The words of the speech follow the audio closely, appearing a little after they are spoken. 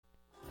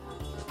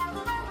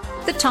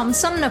The Tom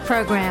Sumner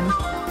Program.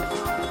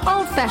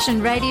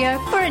 Old-fashioned radio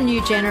for a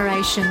new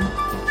generation.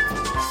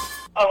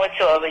 Oh,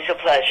 it's always a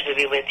pleasure to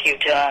be with you,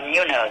 Tom.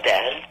 You know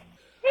that.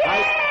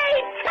 Yay,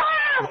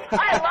 Tom!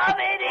 I love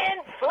it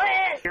in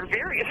Flint! You're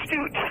very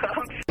astute,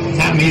 Tom.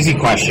 Tom, easy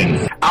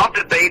question. I'll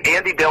debate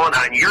Andy Dillon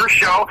on your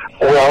show.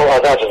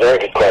 Well, that's a very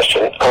good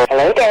question.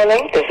 Hello,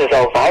 darling. This is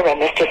Elvira,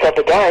 Mistress of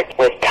the Dark,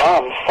 with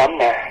Tom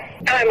Sumner.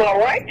 I'm all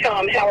right,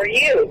 Tom. How are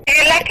you?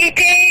 You lucky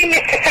day,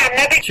 Mr.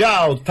 Sumner.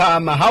 Ciao,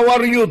 Tom. How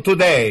are you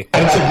today?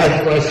 That's a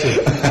good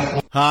question.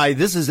 Hi,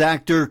 this is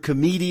actor,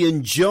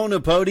 comedian Joe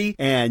Napodi,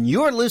 and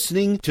you're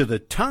listening to the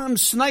Tom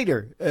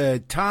Smothers.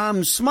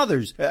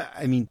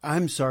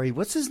 I'm sorry,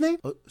 what's his name?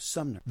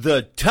 Sumner.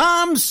 The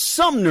Tom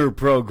Sumner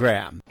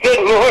Program. Good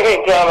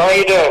morning, Tom. How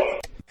you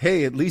doing?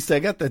 Hey, at least I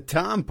got the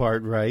Tom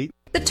part right.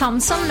 The Tom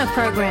Sumner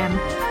Program.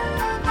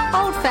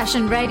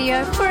 Old-fashioned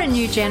radio for a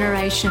new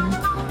generation.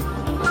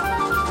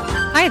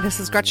 Hi, this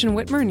is Gretchen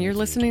Whitmer, and you're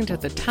listening to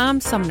the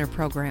Tom Sumner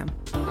Program.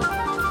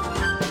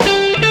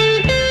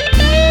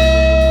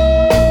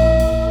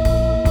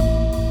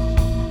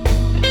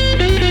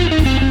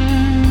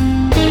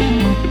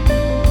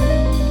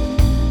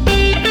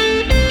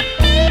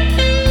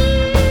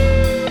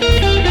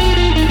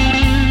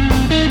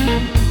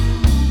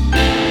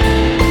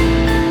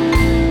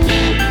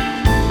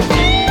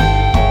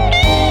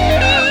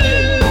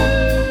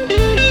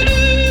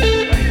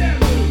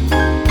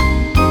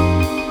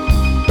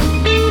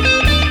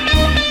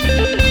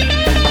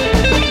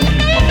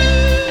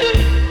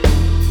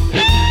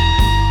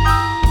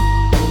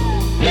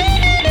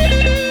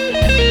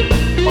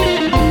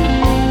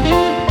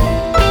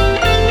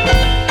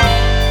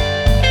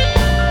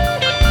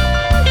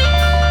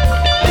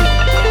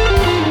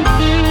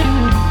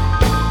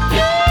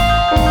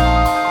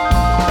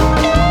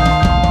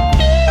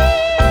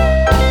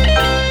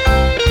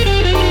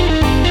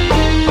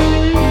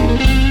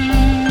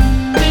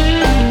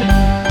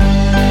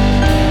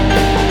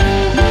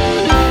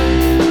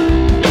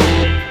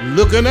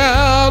 Looking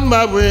out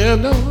my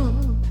window,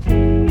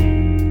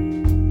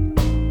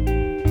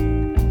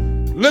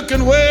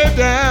 looking way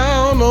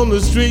down on the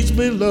streets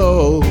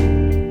below.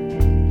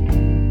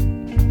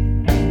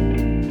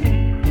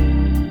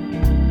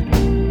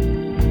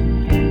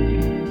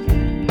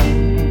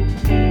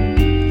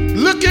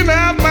 Looking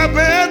out my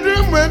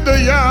bedroom window,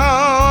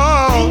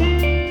 y'all,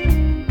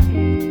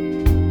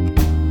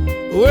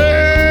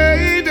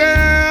 way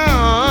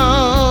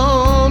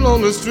down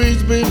on the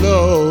streets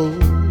below.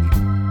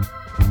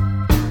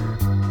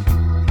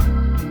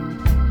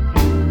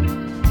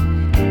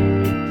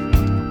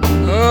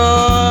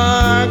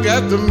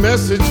 Got the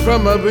message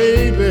from my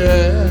baby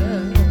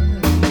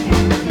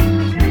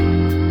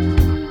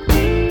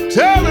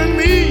telling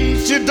me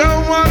she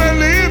don't want to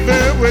live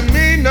here with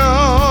me no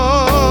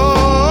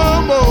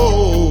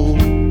more.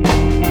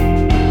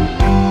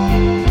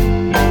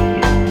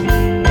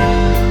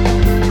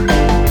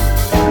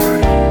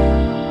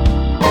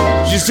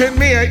 She sent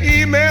me an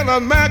email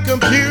on my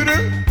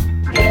computer,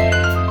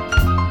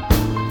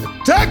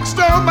 a text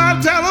on my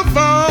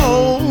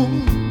telephone.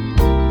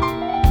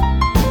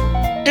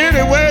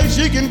 Anyway,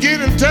 she can get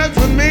in touch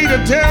with me to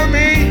tell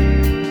me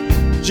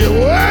she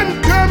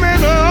wasn't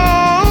coming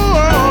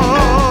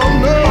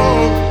home.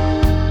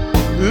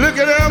 No,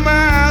 looking out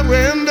my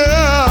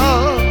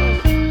window,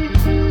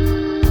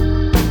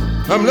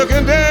 I'm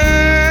looking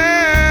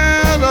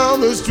down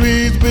on the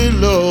streets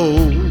below.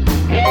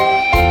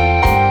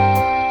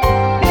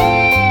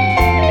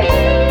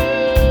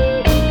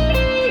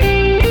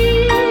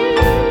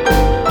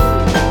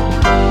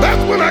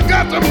 That's when I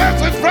got the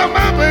message from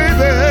my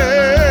baby.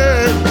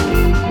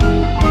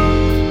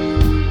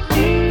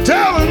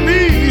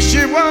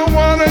 She won't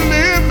wanna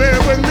live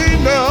here with me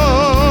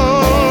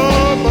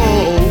no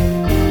more.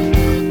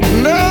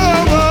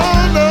 No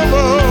more, no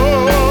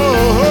more.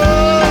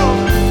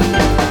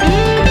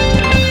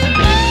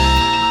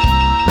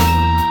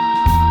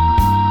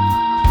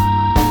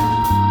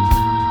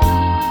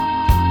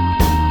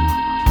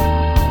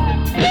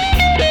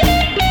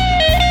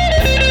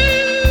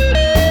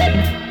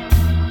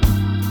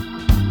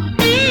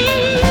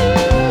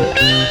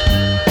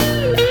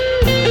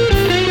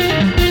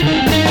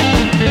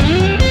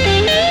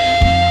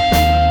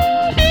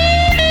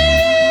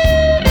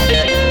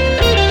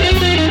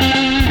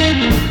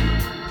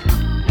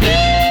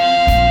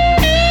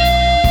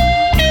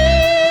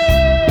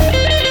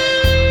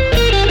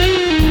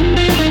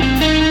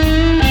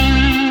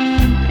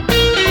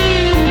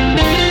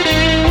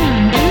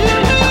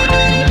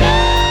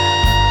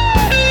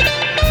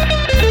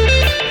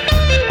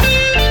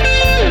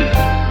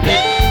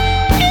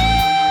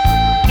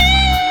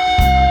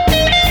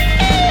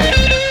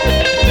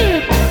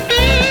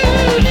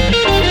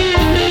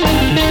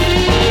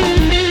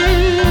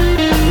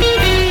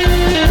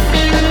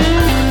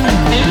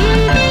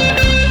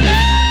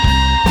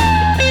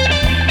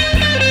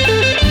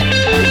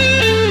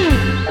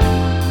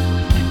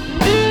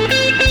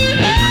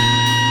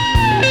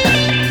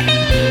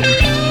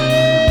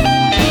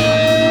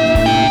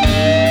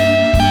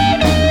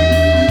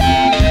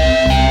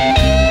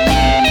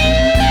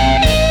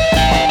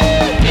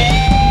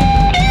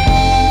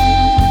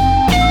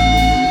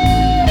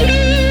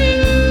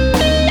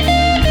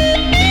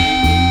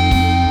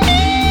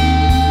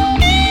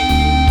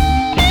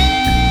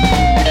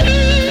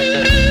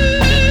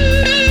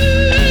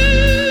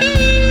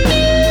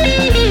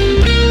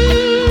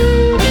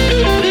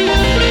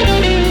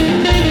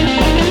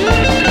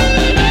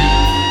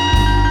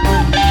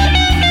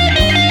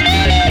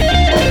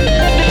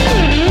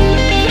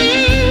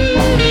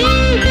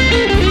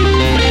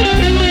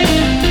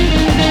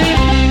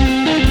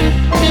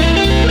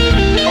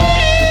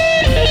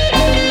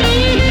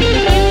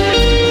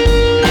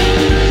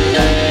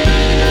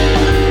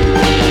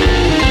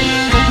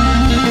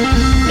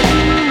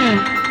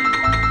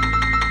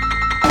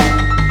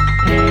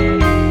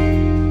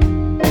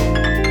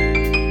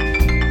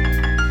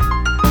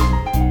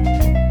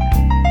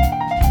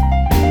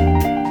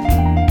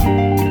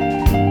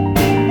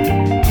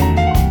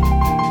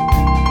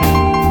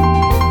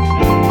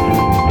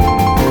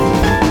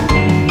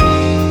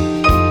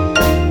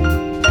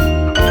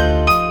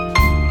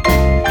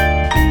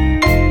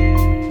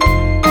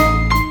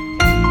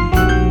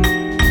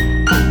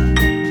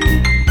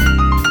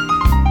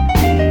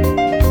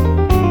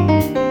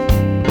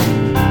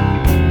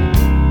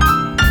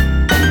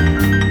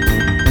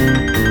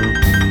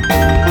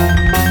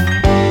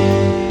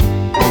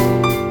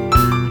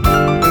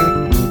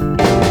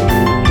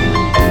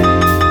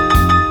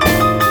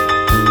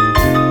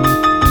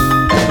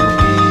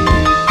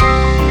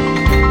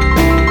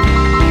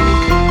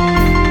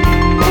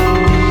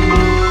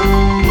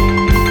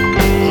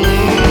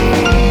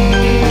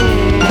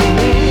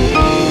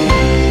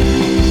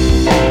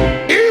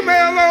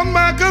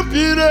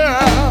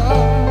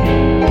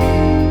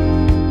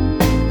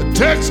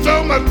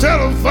 my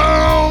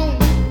telephone.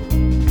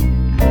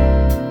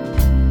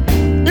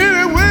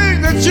 Any way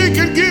that she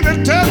could get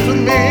in touch with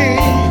me,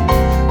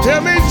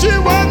 tell me she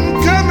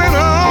wasn't coming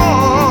home.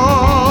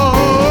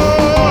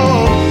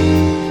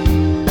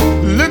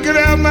 Looking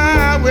out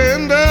my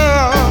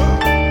window,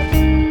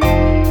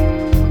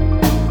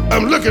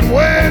 I'm looking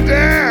way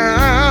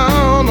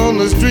down on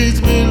the streets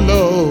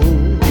below.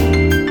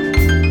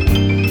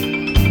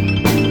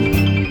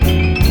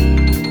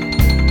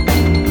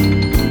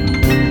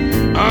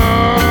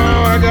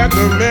 Got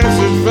the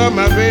message from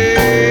my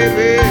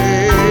baby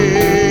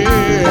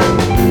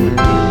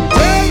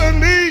telling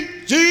me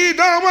she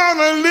don't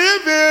wanna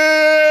live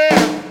it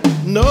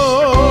no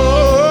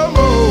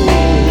more,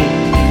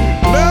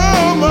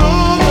 no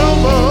more, no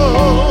more.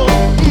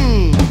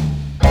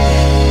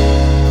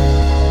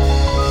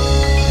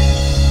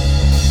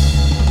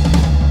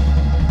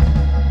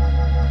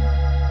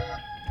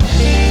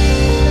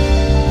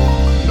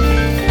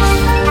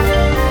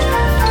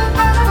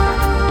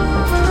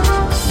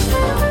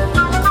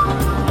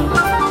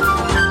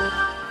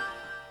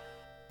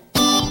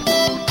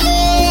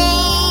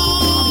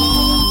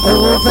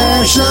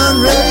 Old-fashioned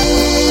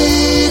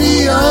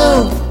radio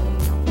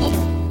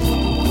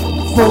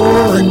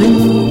for a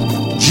new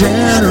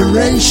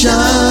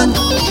generation.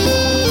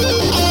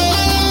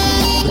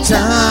 The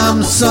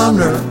Tom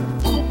Sumner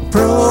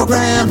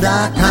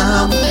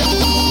Program.com.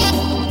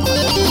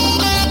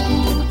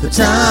 The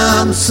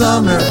Tom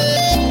Sumner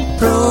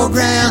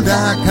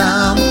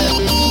Program.com.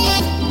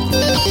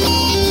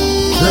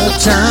 The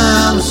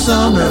Tom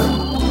Sumner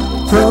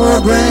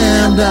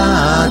Program.com.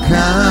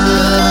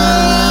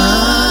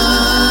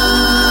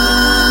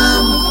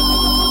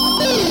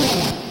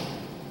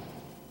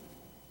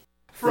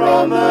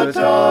 From the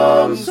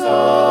Tom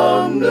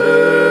Sumner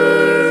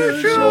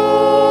Show.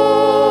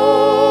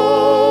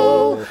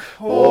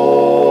 Oh,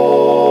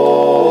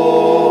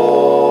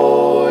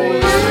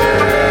 yeah.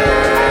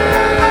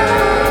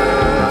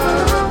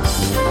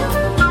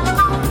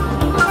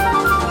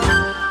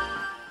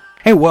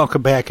 Hey,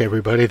 welcome back,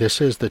 everybody.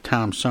 This is the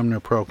Tom Sumner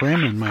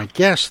Program, and my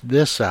guest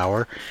this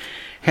hour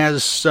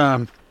has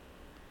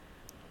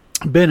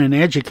been an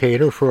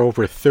educator for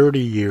over 30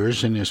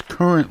 years and is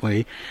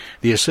currently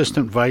the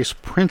assistant vice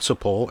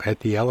principal at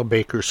the Ella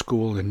Baker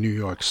School in New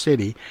York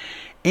City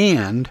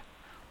and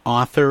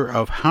author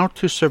of How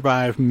to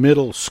Survive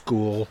Middle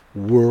School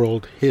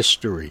World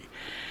History.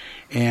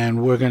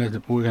 And we're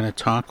gonna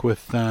talk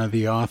with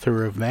the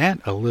author of that,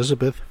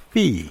 Elizabeth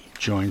Fee,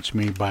 joins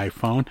me by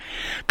phone.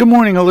 Good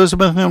morning,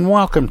 Elizabeth, and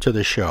welcome to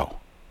the show.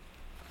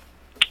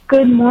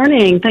 Good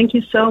morning. Thank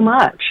you so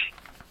much.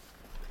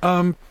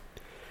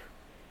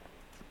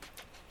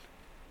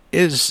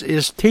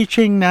 Is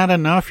teaching not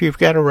enough? You've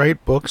got to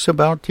write books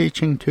about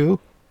teaching too?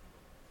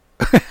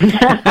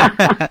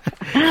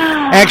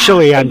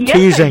 Actually, I'm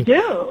teasing. I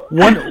do.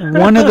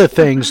 One of the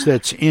things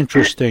that's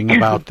interesting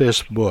about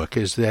this book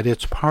is that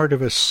it's part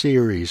of a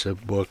series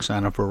of books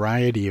on a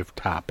variety of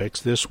topics.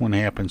 This one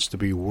happens to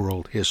be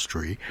world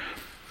history.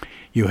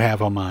 You have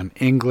them on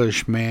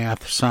English,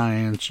 math,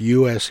 science,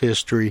 U.S.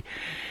 history,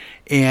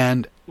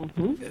 and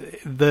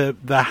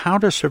the How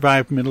to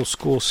Survive Middle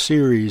School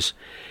series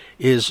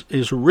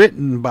is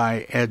written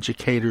by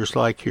educators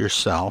like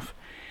yourself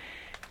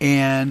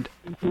and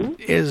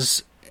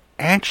is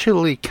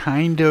actually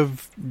kind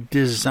of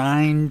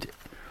designed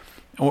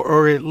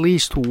or at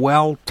least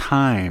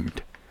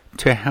well-timed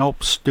to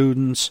help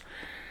students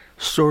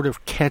sort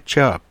of catch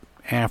up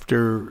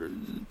after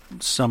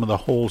some of the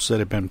holes that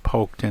have been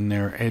poked in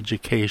their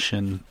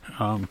education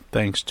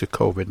thanks to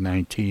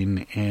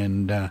COVID-19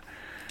 and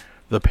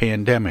the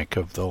pandemic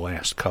of the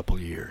last couple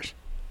of years.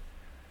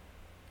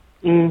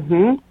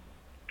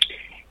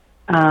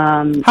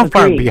 How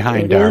far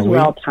behind are we?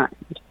 Well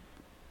timed.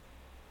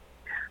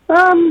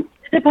 It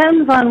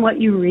depends on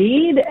what you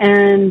read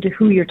and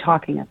who you're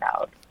talking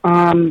about.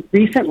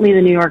 Recently,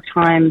 the New York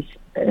Times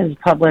has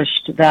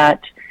published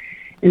that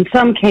in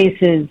some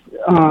cases,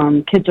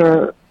 kids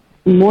are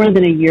more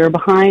than a year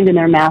behind in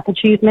their math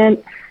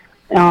achievement.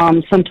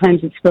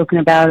 Sometimes it's spoken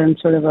about in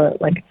sort of a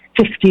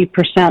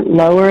 50%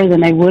 lower than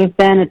they would have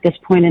been at this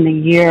point in the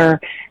year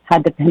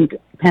had the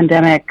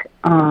pandemic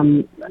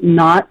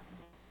not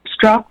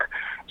struck.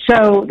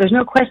 So there's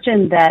no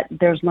question that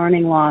there's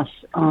learning loss.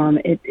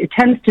 It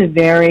tends to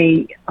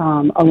vary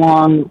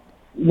along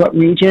what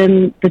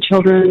region the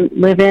children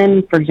live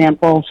in. For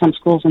example, some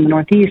schools in the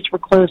Northeast were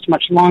closed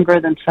much longer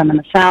than some in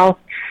the South.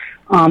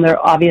 There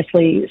are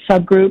obviously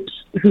subgroups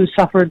who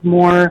suffered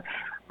more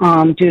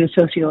due to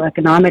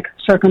socioeconomic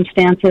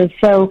circumstances.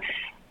 So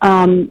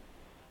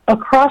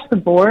across the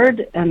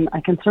board, and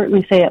I can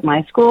certainly say at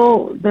my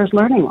school, there's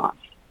learning loss.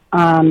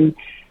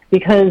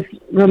 Because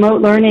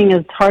remote learning,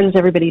 as hard as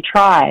everybody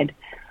tried,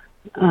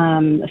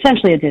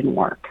 essentially it didn't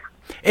work.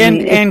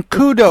 And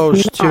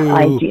kudos to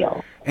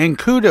ideal. And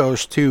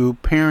kudos to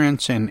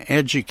parents and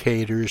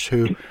educators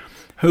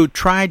who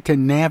tried to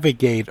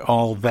navigate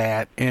all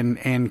that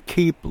and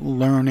keep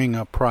learning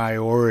a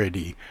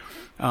priority.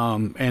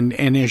 And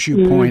as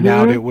you point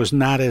out, it was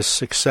not as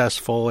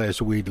successful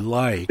as we'd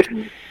like.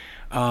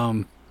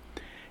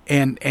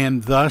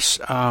 And thus,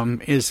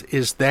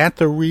 is that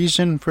the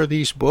reason for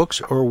these books,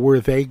 or were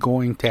they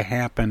going to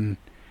happen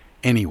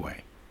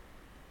anyway?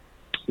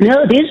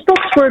 No, these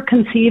books were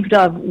conceived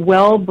of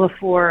well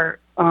before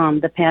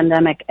the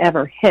pandemic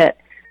ever hit.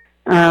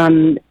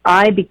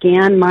 I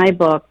began my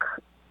book,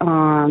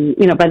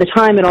 by the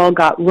time it all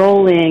got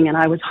rolling and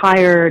I was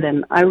hired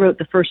and I wrote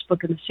the first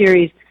book in the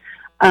series,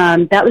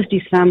 that was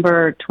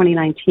December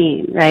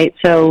 2019, right?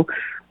 So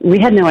we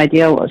had no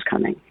idea what was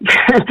coming.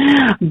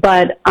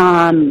 But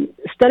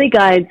study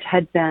guides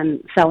had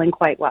been selling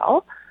quite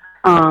well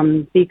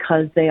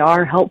because they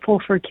are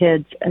helpful for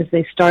kids as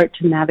they start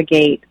to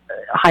navigate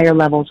higher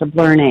levels of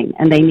learning,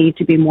 and they need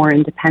to be more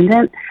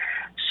independent.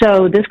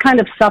 So this kind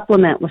of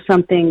supplement was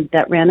something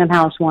that Random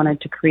House wanted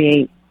to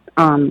create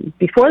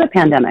before the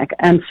pandemic.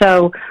 And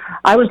so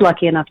I was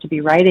lucky enough to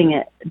be writing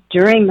it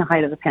during the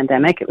height of the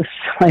pandemic. It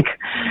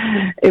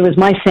was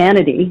my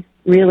sanity,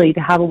 really, to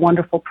have a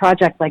wonderful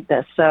project like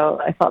this. So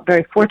I felt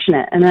very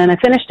fortunate. And then I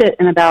finished it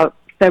in about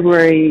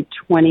February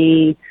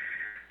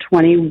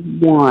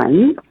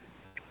 2021.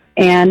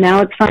 And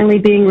now it's finally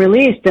being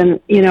released. And,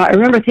 I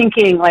remember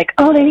thinking,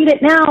 oh, they need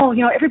it now.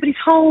 Everybody's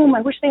home.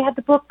 I wish they had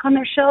the book on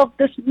their shelf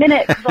this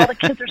minute because all the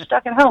kids are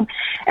stuck at home.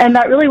 And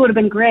that really would have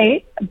been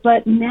great.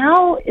 But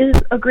now is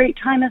a great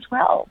time as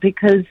well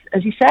because,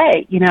 as you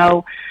say,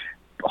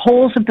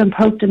 holes have been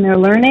poked in their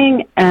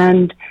learning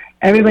and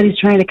everybody's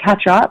trying to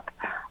catch up.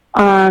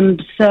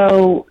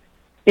 So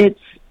it's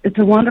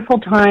a wonderful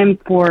time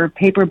for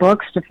paper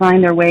books to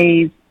find their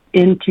ways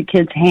into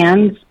kids'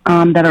 hands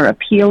that are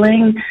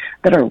appealing,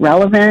 that are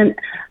relevant,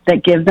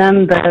 that give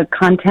them the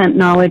content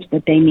knowledge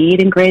that they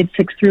need in grades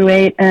 6 through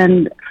 8,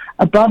 and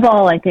above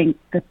all, I think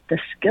that the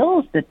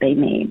skills that they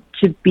need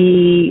to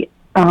be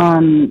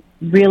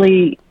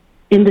really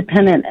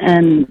independent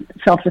and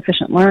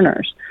self-sufficient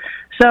learners.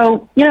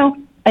 So,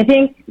 I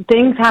think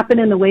things happen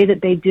in the way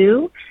that they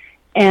do,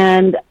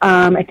 and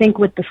I think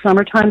with the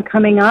summertime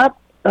coming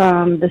up,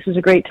 this is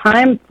a great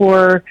time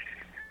for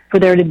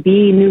there to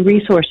be new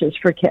resources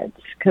for kids,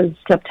 because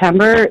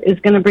September is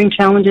going to bring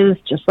challenges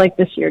just like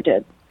this year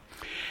did.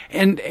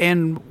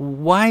 And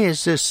why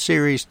is this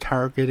series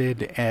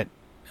targeted at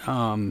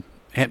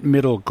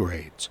middle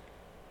grades?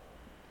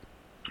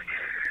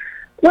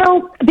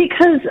 Well,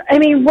 because,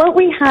 what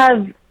we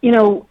have,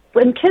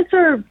 when kids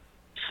are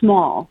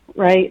small,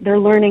 right, they're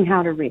learning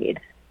how to read,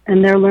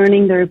 and they're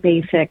learning their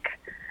basic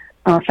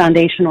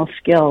foundational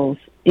skills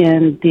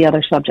in the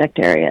other subject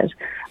areas.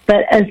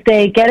 But as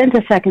they get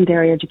into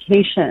secondary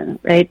education,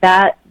 right,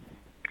 that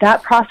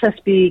process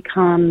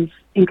becomes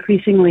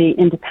increasingly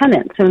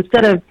independent. So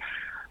instead of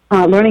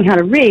learning how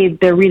to read,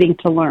 they're reading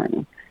to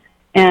learn.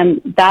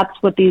 And that's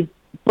what these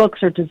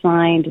books are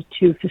designed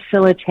to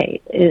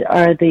facilitate,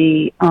 are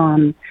the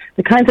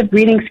kinds of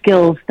reading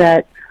skills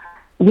that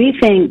we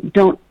think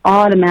don't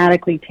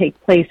automatically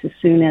take place as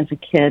soon as a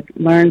kid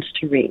learns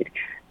to read.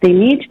 They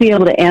need to be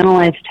able to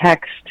analyze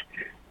text,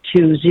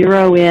 to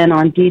zero in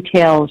on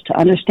details, to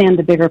understand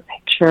the bigger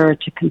picture,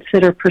 to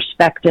consider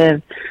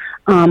perspective.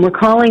 We're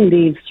calling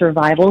these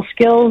survival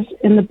skills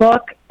in the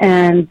book,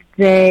 and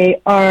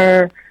they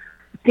are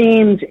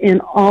themes in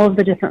all of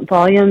the different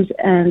volumes,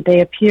 and they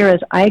appear as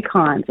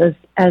icons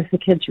as the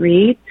kids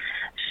read,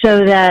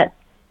 so that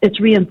it's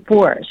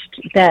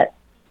reinforced that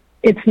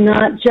it's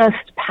not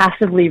just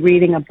passively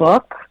reading a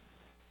book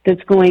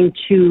that's going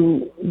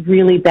to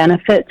really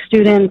benefit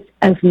students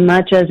as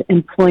much as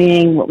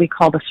employing what we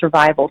call the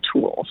survival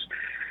tools,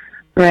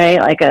 right?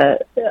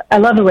 I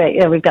love the way,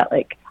 we've got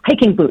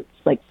hiking boots,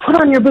 put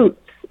on your boots,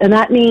 and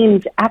that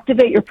means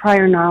activate your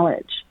prior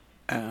knowledge.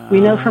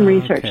 We know from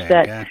research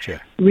that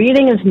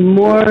reading is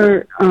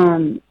more,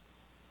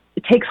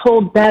 it takes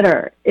hold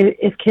better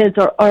if kids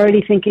are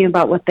already thinking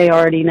about what they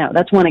already know.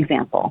 That's one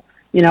example,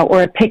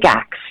 or a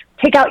pickaxe.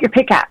 Take out your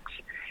pickaxe.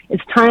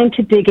 It's time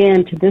to dig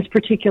into this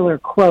particular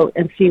quote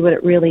and see what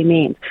it really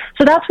means.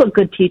 So that's what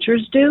good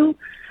teachers do.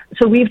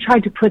 So we've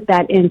tried to put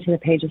that into the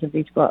pages of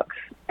these books.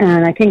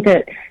 And I think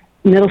that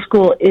middle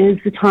school is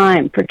the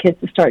time for kids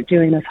to start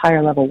doing this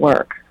higher level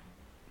work.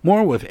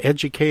 More with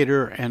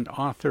educator and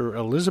author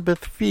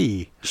Elizabeth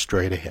Fee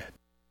straight ahead.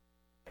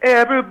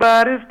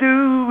 Everybody's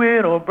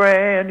doing a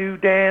brand new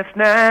dance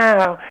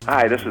now.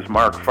 Hi, this is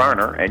Mark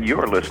Farner, and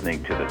you're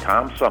listening to the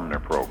Tom Sumner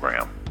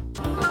Program.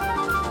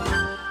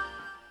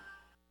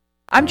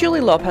 I'm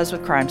Julie Lopez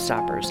with Crime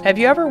Stoppers. Have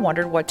you ever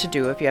wondered what to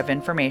do if you have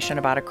information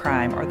about a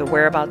crime or the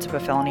whereabouts of a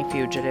felony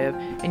fugitive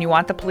and you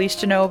want the police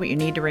to know but you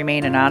need to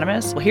remain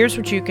anonymous? Well, here's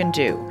what you can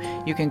do.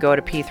 You can go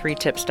to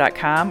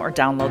p3tips.com or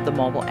download the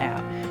mobile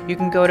app. You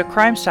can go to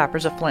Crime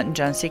Stoppers of Flint and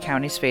Genesee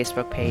County's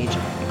Facebook page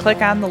and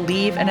click on the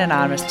Leave an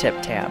Anonymous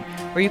Tip tab,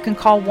 where you can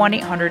call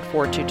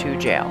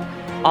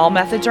 1-800-422-JAIL. All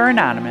methods are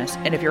anonymous,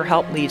 and if your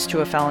help leads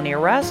to a felony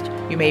arrest,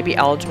 you may be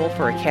eligible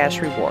for a cash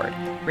reward.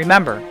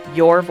 Remember,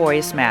 your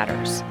voice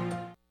matters.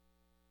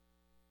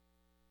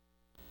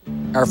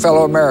 Our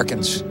fellow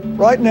Americans.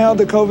 Right now,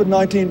 the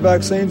COVID-19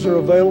 vaccines are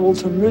available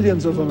to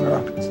millions of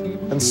Americans.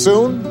 And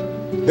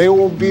soon, they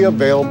will be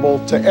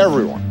available to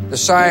everyone. The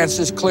science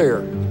is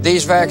clear.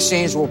 These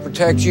vaccines will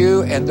protect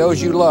you and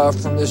those you love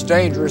from this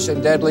dangerous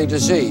and deadly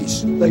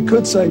disease. They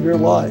could save your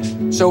life.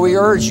 So we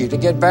urge you to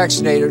get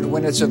vaccinated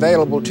when it's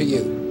available to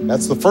you.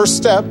 That's the first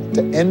step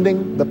to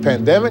ending the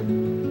pandemic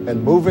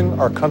and moving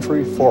our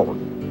country forward.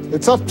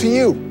 It's up to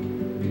you.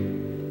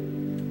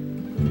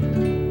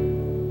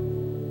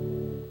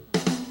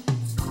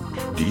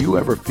 Do you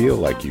ever feel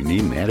like you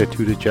need an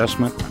attitude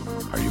adjustment?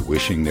 Are you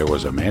wishing there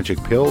was a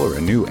magic pill or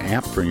a new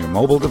app for your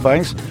mobile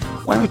device?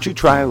 Why don't you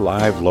try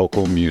Live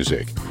Local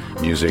Music?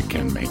 Music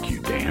can make you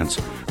dance,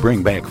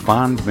 bring back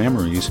fond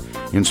memories,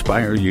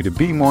 inspire you to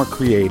be more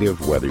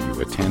creative, whether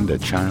you attend a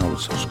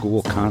child's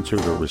school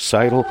concert or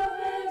recital,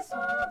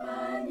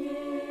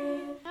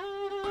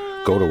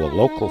 go to a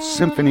local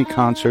symphony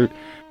concert,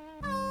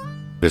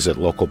 visit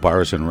local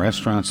bars and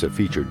restaurants that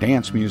feature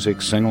dance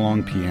music,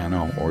 sing-along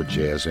piano, or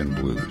jazz and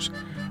blues.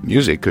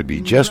 Music could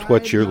be just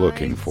what you're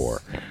looking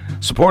for.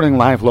 Supporting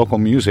live local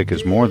music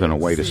is more than a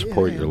way to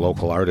support your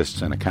local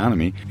artists and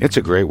economy. It's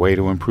a great way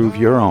to improve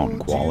your own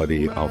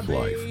quality of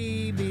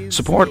life.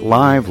 Support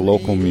live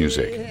local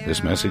music.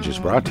 This message is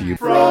brought to you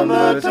from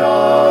the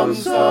Tom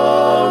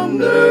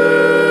Sumner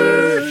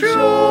Show.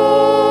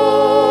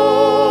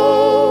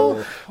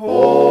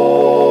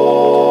 Oh,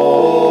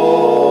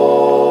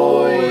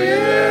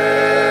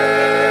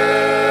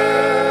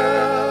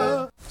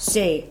 yeah.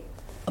 Say,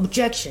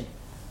 objection.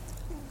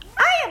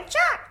 I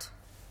object.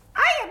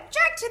 I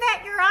object to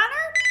that, Your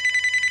Honor.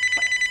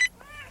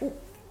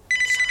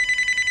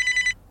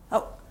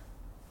 Oh,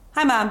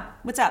 hi, Mom.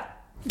 What's up?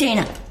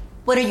 Dana,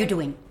 what are you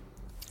doing?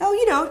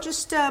 Oh,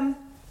 just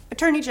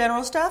Attorney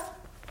General stuff.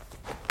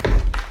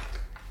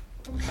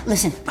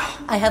 Listen,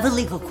 I have a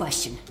legal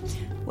question.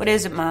 What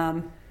is it,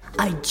 Mom?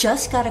 I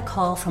just got a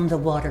call from the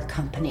water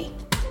company.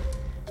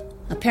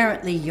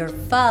 Apparently, your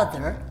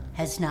father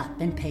has not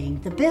been paying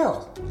the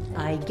bill.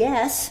 I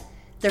guess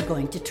they're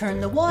going to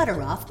turn the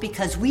water off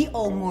because we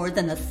owe more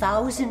than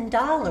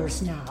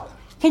 $1,000 now.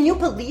 Can you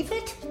believe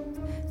it?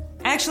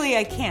 Actually,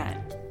 I can't.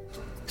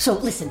 So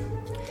listen,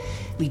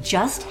 we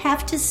just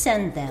have to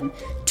send them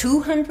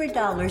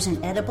 $200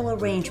 in Edible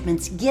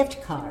Arrangements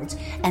gift cards,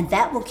 and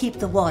that will keep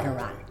the water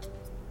on.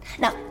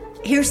 Now,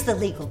 here's the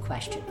legal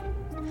question.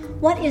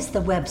 What is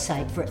the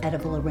website for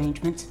Edible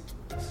Arrangements?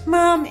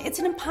 Mom, it's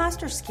an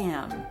imposter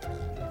scam.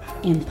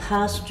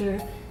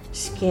 Imposter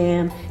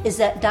scam. Is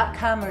that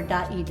 .com or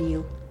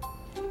 .edu?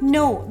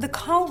 No, the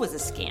call was a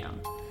scam.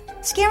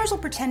 Scammers will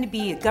pretend to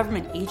be a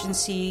government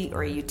agency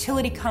or a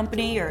utility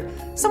company or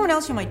someone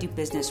else you might do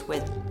business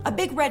with. A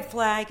big red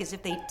flag is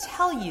if they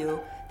tell you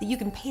that you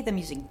can pay them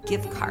using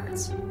gift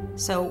cards.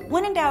 So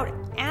when in doubt,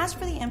 ask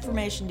for the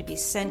information to be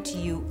sent to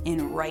you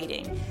in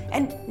writing.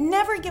 And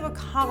never give a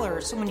caller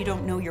or someone you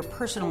don't know your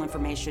personal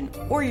information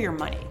or your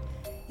money.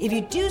 If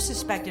you do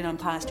suspect an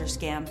imposter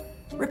scam,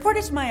 report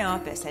it to my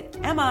office at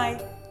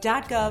mi.gov/AG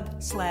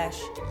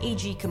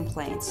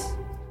complaints.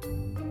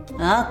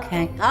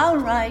 Okay, all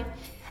right.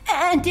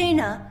 And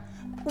Dana,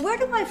 where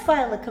do I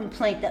file a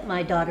complaint that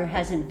my daughter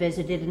hasn't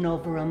visited in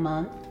over a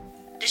month?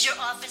 Does your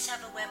office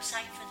have a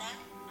website for that?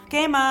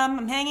 Okay, Mom,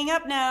 I'm hanging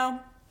up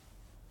now.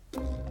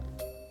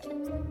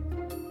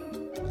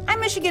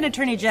 I'm Michigan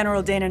Attorney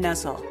General Dana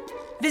Nessel.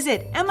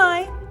 Visit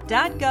mi.gov/AG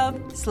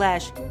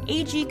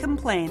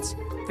complaints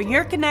for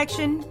your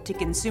connection to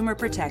consumer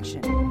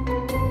protection.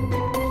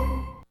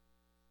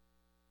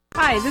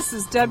 Hi, this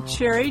is Deb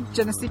Cherry,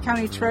 Genesee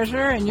County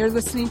Treasurer, and you're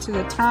listening to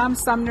the Tom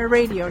Sumner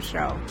Radio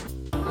Show.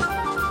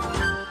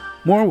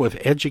 More with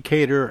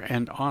educator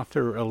and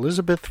author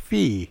Elizabeth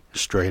Fee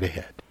straight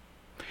ahead.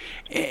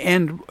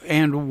 And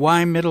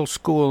why middle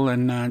school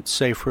and not,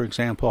 say, for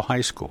example,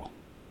 high school?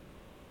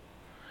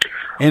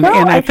 And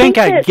I think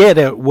I get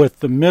it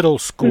with the middle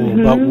school,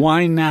 but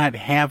why not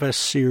have a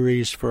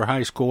series for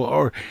high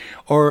school?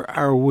 Or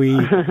are we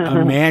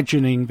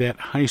imagining that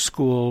high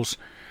schools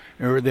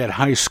or that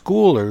high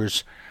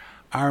schoolers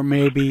are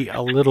maybe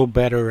a little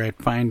better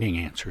at finding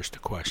answers to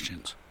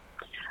questions?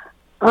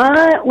 That's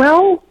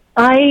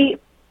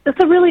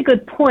a really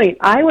good point.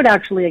 I would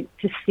actually like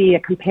to see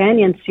a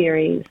companion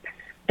series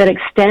that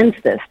extends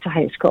this to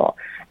high school.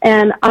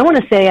 And I want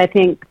to say I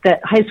think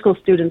that high school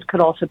students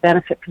could also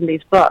benefit from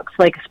these books,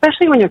 like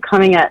especially when you're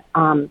coming at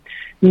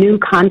new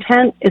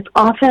content. It's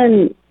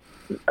often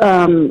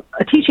a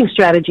teaching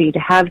strategy to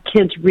have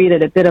kids read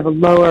at a bit of a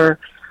lower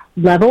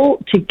level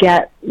to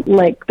get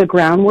like the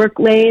groundwork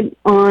laid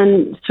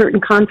on certain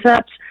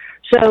concepts.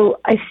 So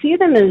I see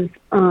them as,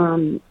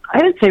 I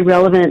would say,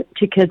 relevant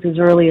to kids as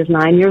early as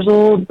 9 years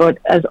old, but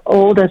as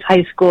old as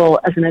high school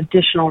as an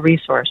additional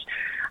resource.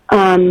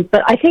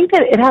 But I think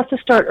that it has to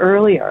start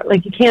earlier.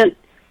 Like you can't,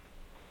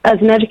 as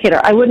an educator,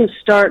 I wouldn't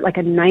start like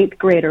a ninth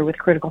grader with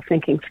critical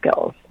thinking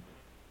skills.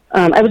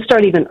 I would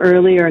start even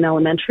earlier in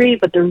elementary,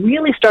 but they're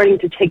really starting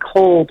to take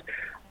hold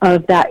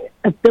of that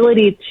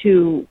ability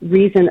to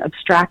reason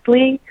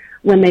abstractly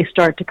when they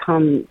start to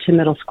come to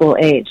middle school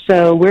age.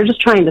 So we're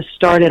just trying to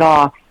start it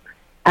off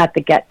at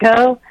the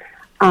get-go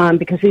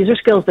because these are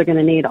skills they're going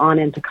to need on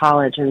into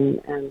college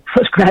and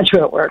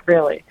postgraduate work,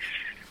 really.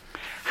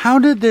 How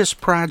did this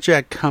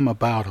project come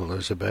about,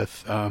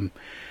 Elizabeth?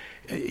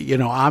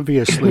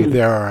 obviously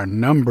there are a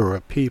number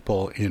of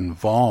people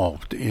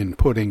involved in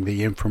putting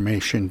the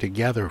information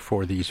together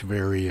for these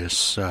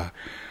various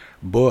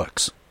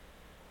books.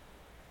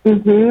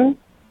 Mm-hmm.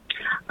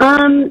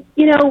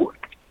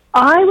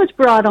 I was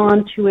brought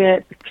on to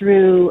it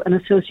through an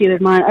associate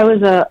of mine. I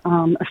was a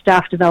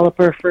staff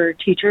developer for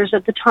teachers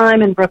at the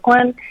time in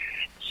Brooklyn.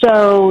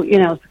 So,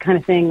 it's the kind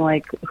of thing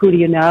like, who do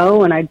you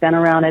know? And I'd been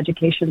around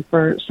education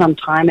for some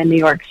time in New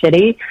York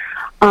City.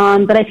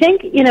 But I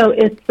think,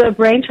 it's the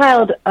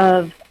brainchild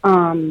of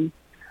a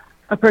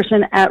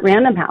person at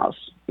Random House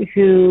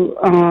who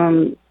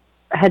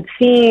had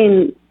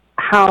seen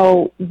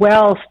how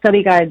well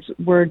study guides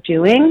were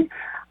doing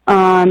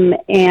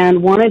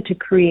and wanted to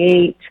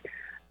create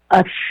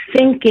a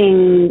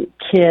thinking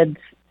kids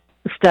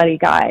study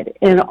guide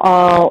in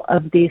all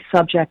of these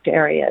subject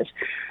areas.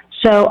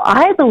 So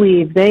I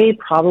believe they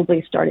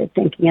probably started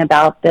thinking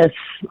about this.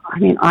 I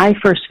mean, I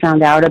first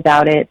found out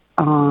about it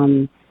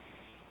at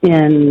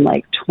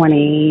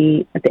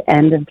the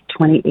end of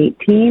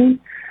 2018.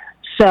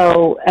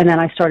 So, and then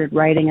I started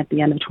writing at the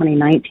end of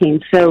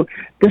 2019. So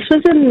this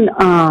was in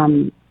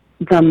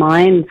the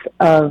minds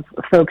of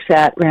folks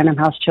at Random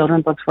House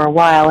Children Books for a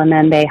while, and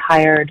then they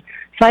hired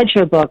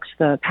Sideshow Books,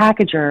 the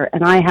packager,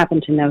 and I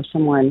happened to know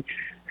someone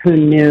who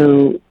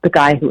knew the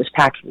guy who was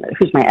packing it,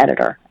 who's my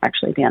editor,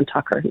 actually, Dan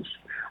Tucker, who's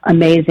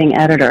amazing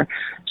editor.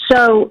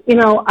 So,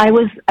 I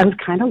was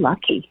kind of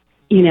lucky,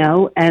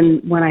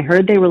 and when I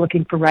heard they were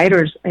looking for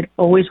writers, I'd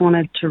always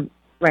wanted to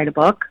write a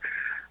book.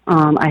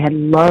 I had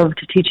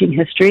loved teaching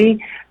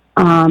history,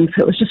 so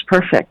it was just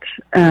perfect.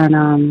 And,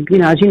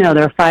 as you know,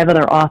 there are 5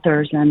 other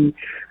authors, and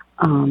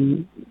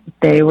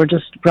they were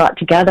just brought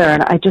together.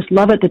 And I just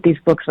love it that these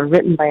books are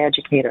written by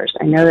educators.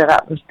 I know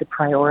that was the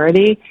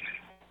priority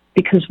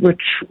because we're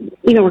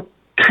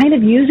kind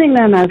of using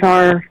them as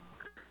our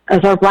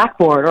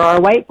blackboard or our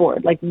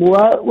whiteboard. Like,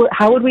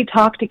 how would we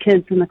talk to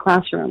kids in the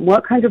classroom?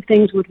 What kinds of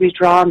things would we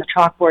draw on the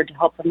chalkboard to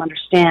help them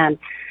understand?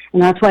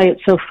 And that's why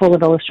it's so full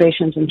of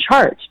illustrations and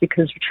charts,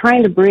 because we're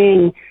trying to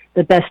bring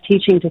the best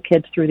teaching to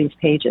kids through these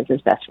pages as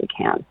best we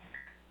can.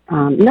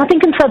 Nothing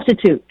can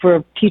substitute for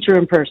a teacher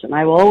in person.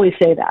 I will always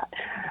say that.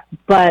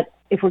 But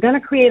if we're going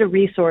to create a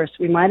resource,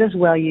 we might as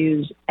well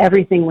use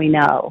everything we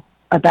know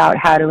about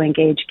how to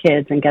engage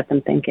kids and get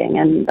them thinking.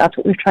 And that's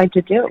what we've tried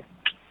to do.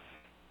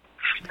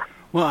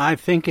 Well, I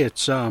think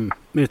it's an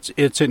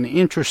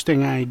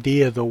interesting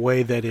idea, the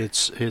way that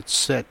it's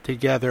set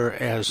together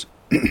as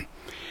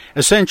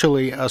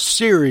essentially a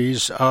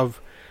series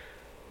of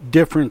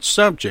different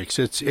subjects.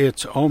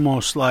 It's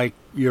almost like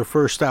your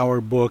first hour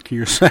book,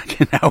 your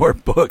second hour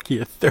book,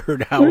 your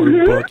third hour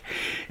book.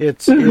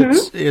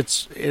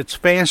 It's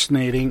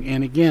fascinating,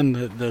 and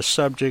again, the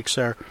subjects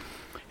are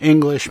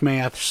English,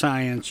 math,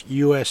 science,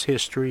 U.S.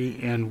 history,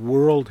 and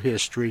world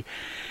history.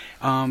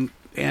 And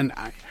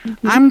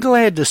I'm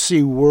glad to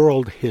see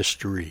world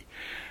history.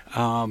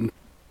 When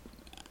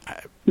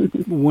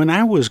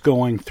I was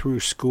going through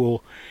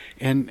school,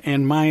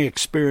 and my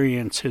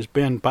experience has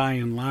been, by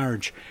and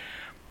large,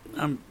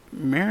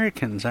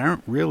 Americans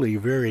aren't really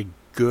very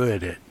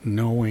good at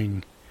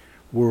knowing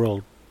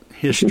world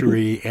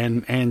history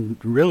and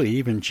really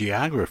even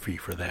geography,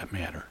 for that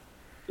matter.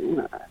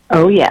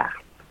 Oh, yeah.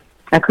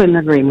 I couldn't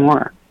agree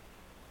more.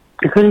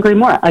 Like,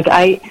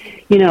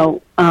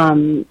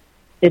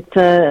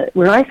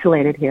 we're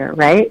isolated here,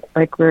 right?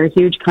 Like, we're a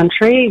huge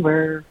country.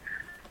 We're,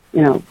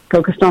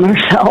 focused on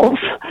ourselves.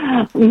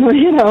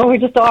 We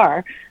just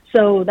are.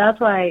 So that's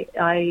why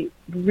I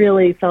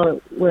really felt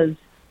it was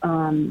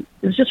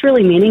just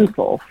really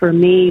meaningful for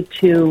me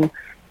to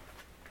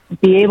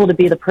be able to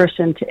be the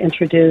person to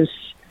introduce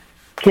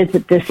kids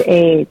at this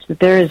age that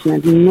there is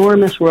an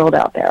enormous world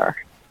out there,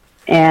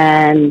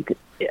 and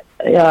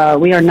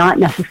we are not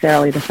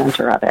necessarily the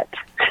center of it,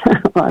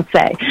 let's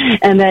say.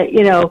 And that,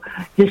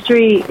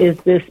 history is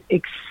this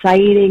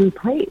exciting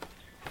place.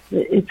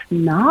 It's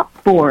not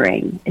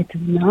boring. It's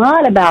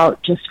not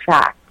about just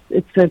facts.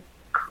 It's a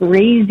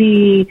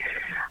crazy,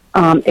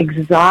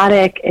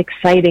 exotic,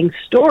 exciting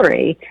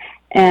story.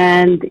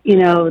 And,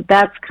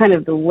 that's kind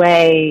of the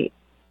way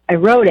I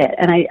wrote it.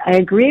 And I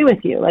agree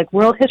with you. Like,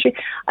 world history,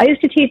 I used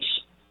to teach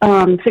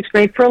 6th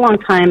grade for a long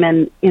time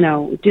and,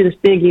 do this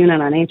big unit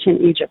on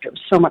ancient Egypt. It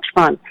was so much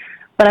fun.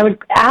 But I would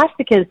ask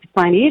the kids to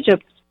find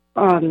Egypt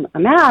on a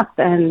map,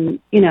 and,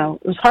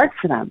 it was hard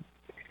for them.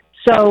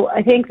 So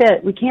I think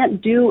that we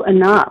can't do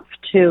enough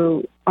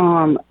to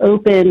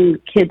open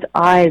kids'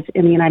 eyes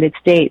in the United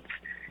States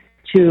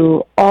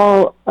to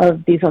all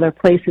of these other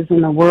places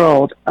in the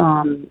world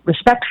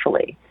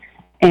respectfully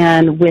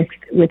and with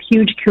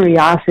huge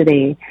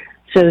curiosity,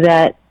 so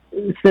that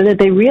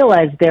they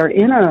realize they're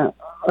in a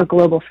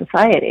global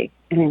society.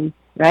 I mean,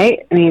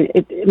 right? I mean,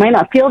 it might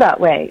not feel that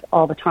way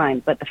all the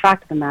time, but the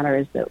fact of the matter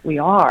is that we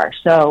are.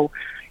 So,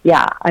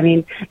 yeah, I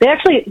mean, they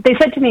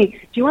said to me,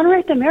 do you want to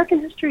write the American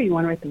history or do you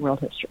want to write the world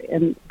history?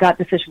 And that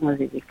decision was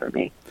easy for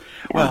me.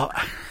 Yeah. Well,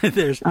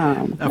 there's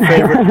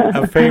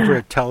a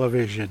favorite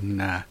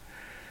television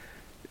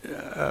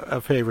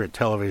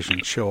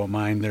show of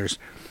mine. There's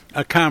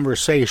a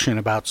conversation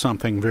about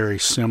something very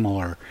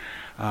similar,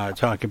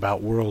 talking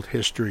about world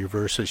history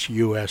versus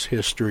U.S.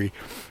 history,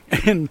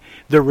 and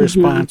the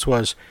response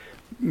was,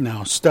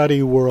 no,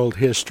 study world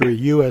history.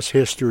 U.S.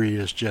 history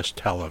is just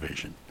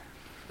television.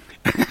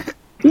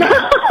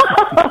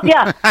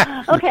 Yeah.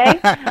 Okay.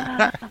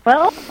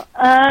 Well,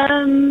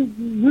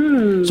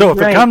 so if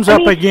it comes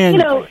up again, you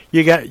know,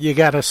 you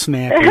got a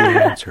snappy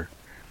answer.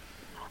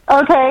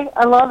 Okay,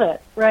 I love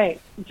it. Right.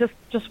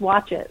 Just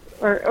watch it,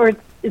 or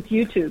it's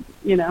YouTube.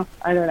 You know,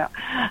 I don't know.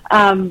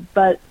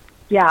 But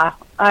yeah,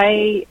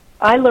 I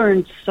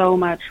learned so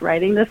much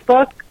writing this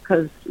book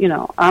because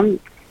I'm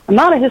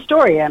not a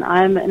historian.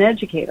 I'm an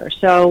educator.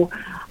 So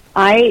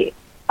I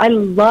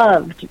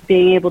loved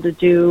being able to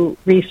do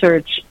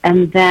research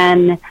and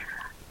then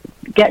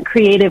get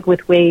creative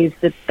with ways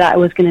that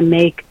was going to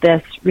make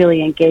this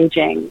really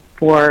engaging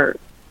for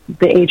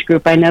the age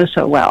group I know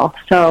so well.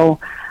 So,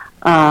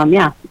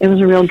 yeah, it was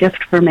a real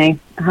gift for me,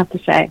 I have to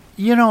say.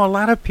 A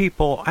lot of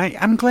people,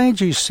 I'm glad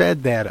you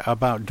said that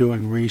about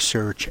doing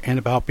research and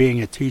about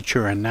being a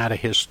teacher and not a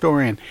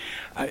historian.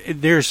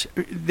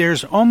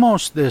 There's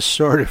almost this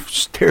sort of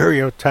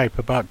stereotype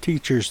about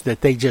teachers that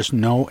they just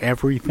know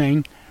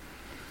everything.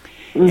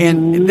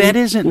 And that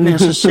isn't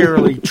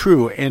necessarily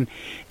true. And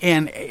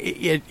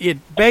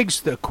it begs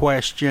the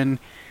question,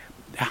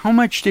 how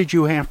much did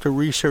you have to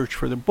research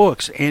for the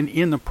books? And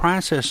in the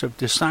process of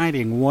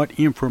deciding what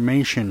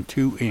information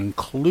to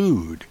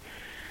include,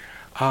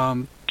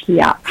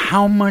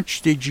 how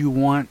much did you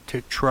want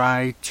to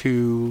try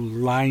to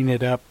line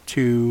it up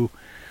to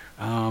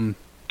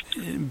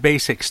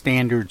basic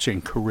standards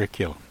and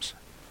curriculums?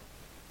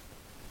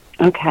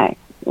 Okay.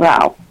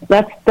 Wow,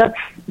 that's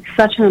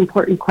such an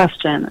important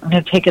question. I'm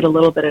going to take it a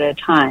little bit at a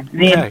time.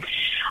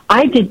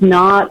 I did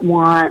not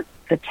want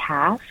the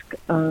task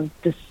of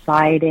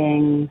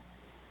deciding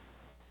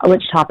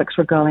which topics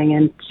were going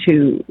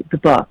into the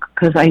book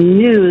because I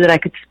knew that I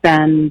could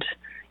spend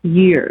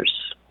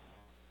years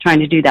trying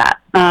to do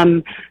that.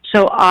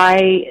 So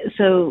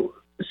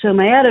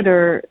my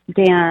editor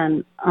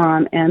Dan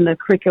and the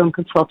curriculum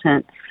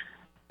consultant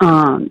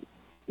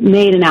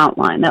made an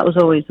outline. That was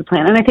always the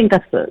plan. And I think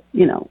that's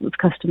it's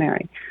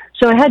customary.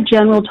 So I had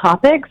general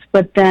topics,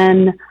 but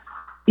then,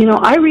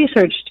 I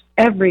researched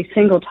every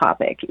single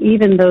topic,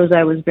 even those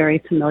I was very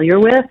familiar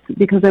with,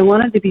 because I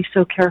wanted to be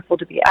so careful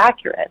to be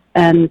accurate.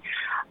 And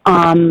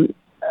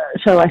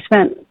so I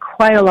spent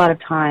quite a lot of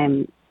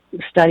time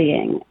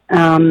studying.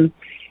 And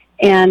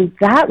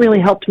that really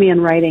helped me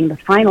in writing the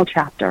final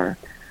chapter,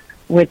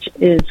 which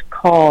is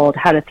called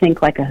How to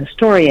Think Like a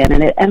Historian,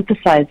 and it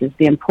emphasizes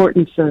the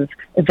importance of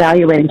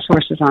evaluating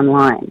sources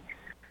online.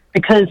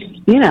 Because,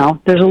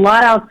 there's a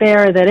lot out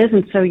there that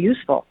isn't so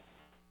useful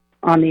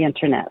on the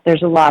Internet.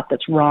 There's a lot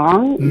that's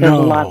wrong. No. There's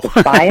a lot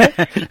that's biased.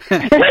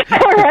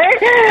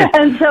 Right?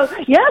 And so,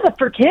 but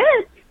for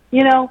kids,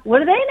 what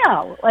do they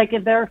know? Like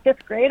if they're a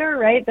fifth grader,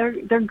 right, they're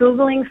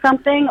Googling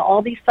something,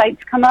 all these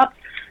sites come up.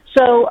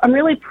 So I'm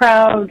really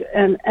proud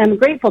and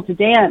grateful to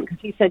Dan because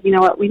he said, you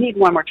know what, we need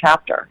one more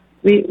chapter.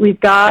 We've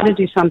got to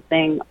do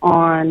something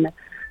on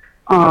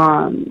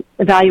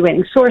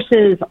evaluating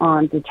sources,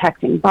 on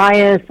detecting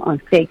bias, on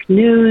fake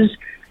news,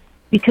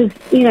 because,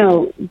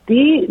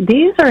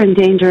 these are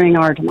endangering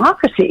our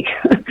democracy.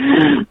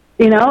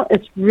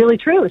 It's really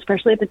true,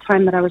 especially at the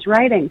time that I was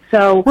writing.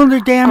 So, well, they're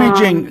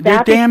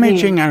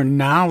damaging our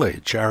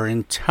knowledge, our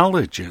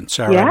intelligence,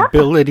 our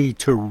ability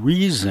to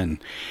reason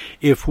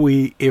if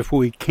we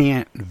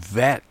can't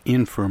vet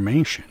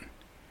information.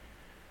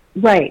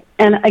 Right.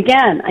 And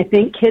again, I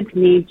think kids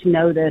need to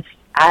know this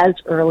as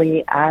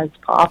early as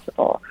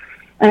possible.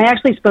 And I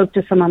actually spoke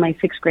to some of my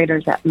sixth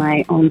graders at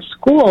my own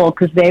school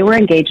because they were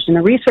engaged in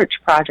a research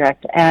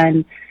project.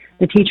 And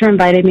the teacher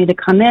invited me to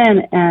come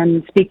in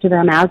and speak to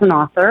them as an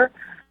author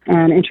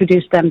and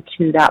introduce them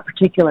to that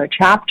particular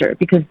chapter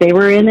because they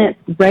were in it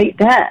right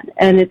then.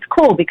 And it's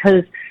cool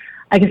because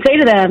I can say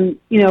to them,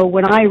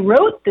 when I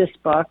wrote this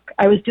book,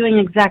 I was doing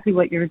exactly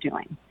what you're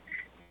doing.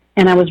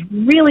 And I was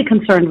really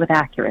concerned with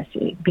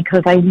accuracy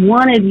because I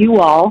wanted you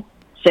all,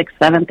 6th,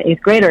 7th,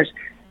 8th graders,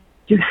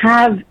 to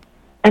have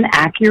an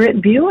accurate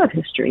view of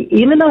history.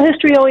 Even though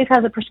history always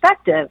has a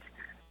perspective,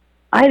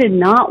 I did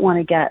not want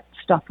to get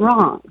stuff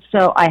wrong.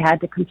 So I had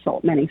to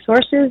consult many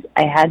sources.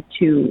 I had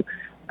to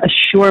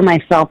assure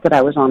myself that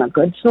I was on a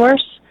good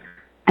source.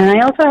 And I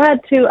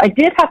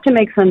did have to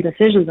make some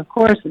decisions, of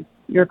course, as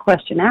your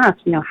question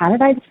asked, how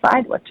did I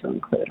decide what to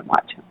include and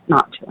what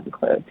not to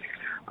include?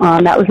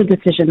 That was a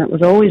decision that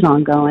was always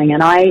ongoing,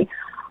 and I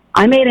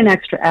made an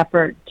extra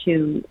effort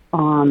to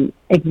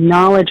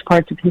acknowledge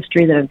parts of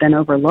history that have been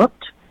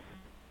overlooked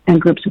and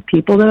groups of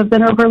people that have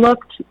been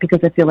overlooked because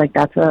I feel like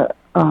that's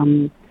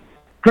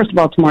first of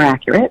all, it's more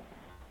accurate,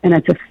 and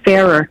it's a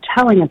fairer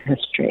telling of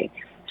history.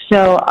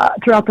 So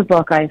throughout the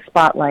book, I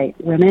spotlight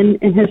women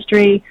in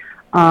history.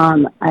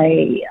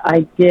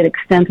 I did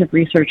extensive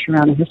research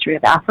around the history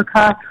of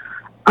Africa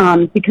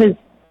because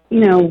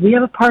we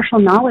have a partial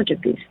knowledge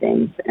of these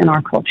things in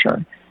our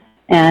culture.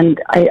 And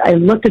I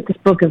looked at this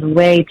book as a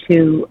way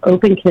to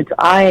open kids'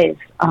 eyes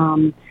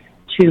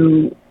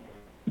to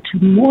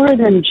more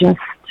than just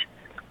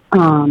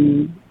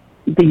the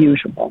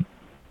usual.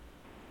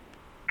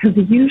 Because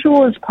the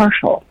usual is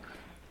partial,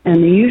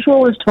 and the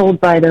usual is told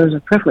by those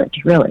of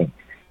privilege, really.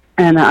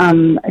 And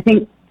I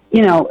think,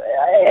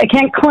 I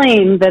can't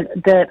claim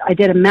that I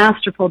did a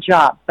masterful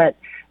job, but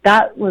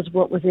that was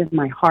what was in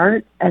my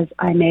heart as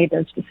I made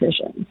those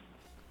decisions.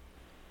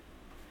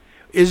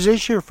 Is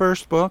this your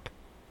first book?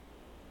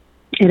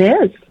 It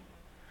is.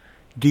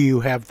 Do you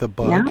have the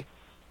bug?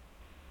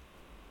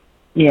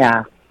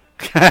 Yeah.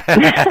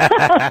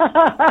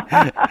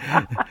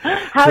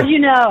 How'd you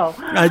know?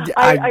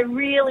 I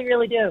really,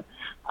 really do.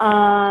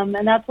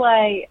 And that's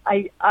why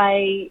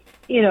I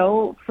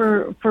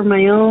for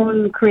my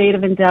own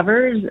creative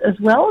endeavors, as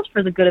well as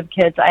for the good of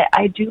kids,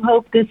 I do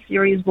hope this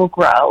series will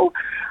grow.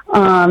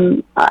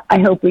 I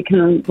hope we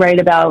can write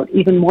about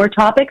even more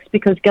topics,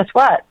 because guess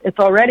what? It's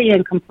already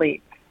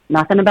incomplete.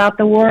 Nothing about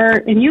the war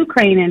in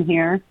Ukraine in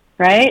here,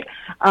 right?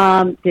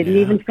 Didn't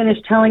even finish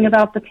telling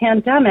about the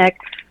pandemic.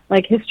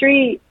 Like,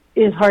 history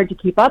is hard to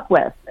keep up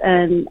with,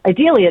 and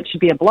ideally it should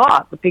be a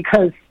blog,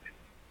 because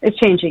it's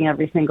changing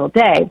every single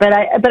day. But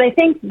I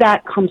think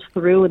that comes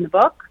through in the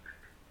book.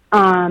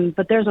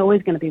 But there's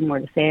always going to be more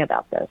to say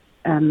about this,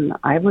 and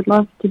I would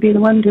love to be the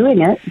one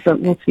doing it, but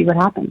we'll see what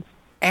happens.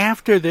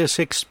 After this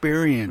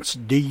experience,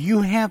 do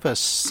you have a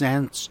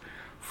sense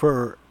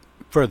for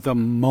the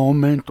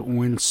moment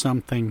when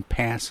something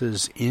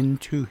passes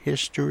into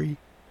history?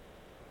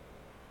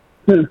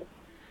 Do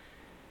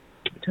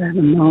I have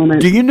a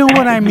moment? Do you know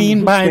what I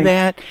mean by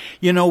that?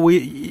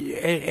 We,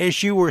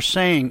 as you were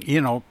saying,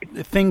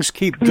 things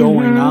keep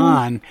going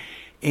on,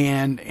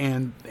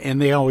 and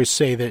they always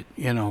say that,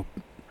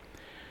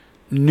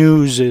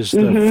 news is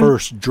the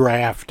first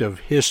draft of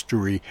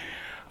history.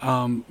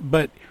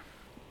 But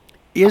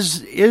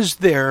is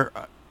there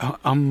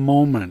a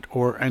moment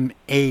or an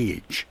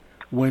age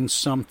when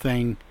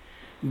something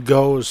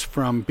goes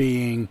from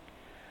being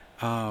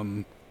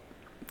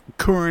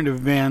current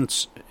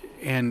events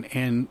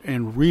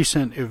and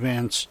recent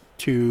events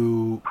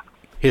to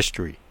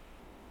history?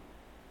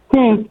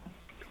 I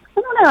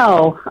don't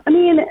know. I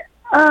mean,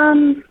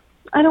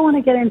 I don't want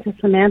to get into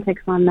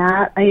semantics on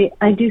that.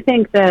 I do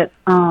think that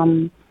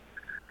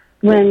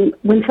when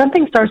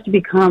something starts to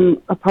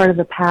become a part of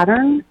a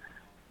pattern,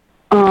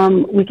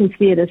 we can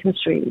see it as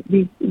history,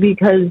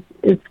 because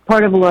it's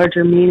part of a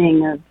larger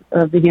meaning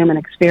of the human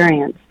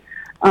experience.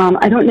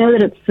 I don't know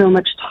that it's so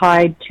much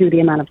tied to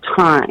the amount of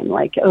time,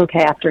 like,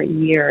 okay, after a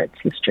year, it's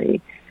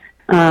history.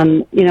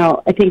 I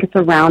think it's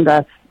around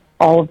us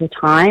all of the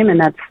time, and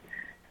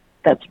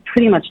that's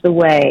pretty much the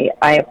way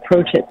I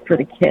approach it for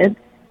the kids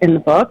in the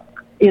book.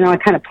 I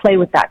kind of play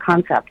with that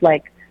concept,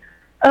 like,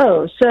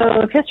 oh,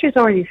 so if history is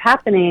already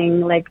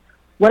happening, like,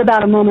 what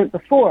about a moment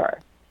before?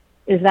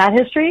 Is that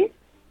history?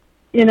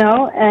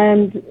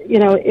 And,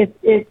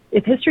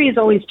 if history is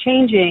always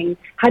changing,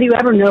 how do you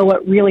ever know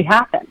what really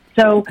happened?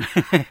 So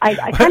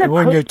I kind of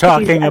when you're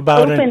talking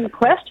about open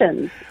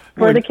questions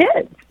for the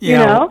kids,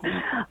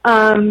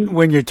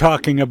 when you're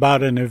talking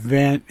about an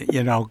event,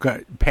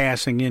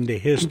 passing into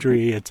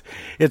history,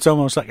 it's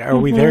almost like, are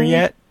we there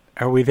yet?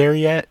 Are we there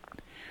yet?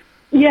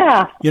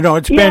 Yeah.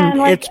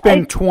 It's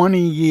been 20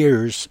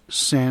 years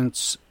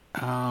since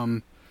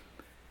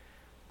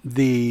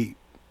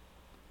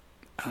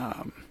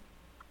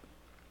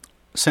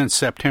since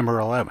September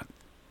 11th.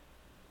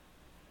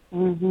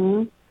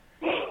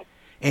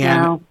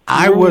 And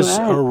I was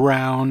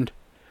around.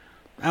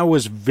 I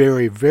was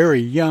very, very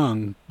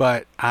young,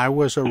 but I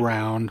was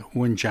around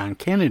when John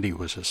Kennedy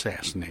was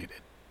assassinated.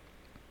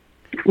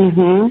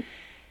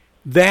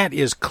 That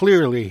is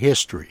clearly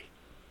history.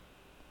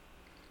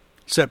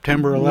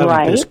 September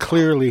 11th is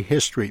clearly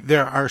history.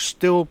 There are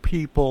still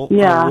people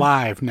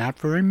alive, not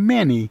very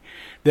many,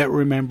 that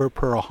remember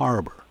Pearl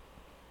Harbor.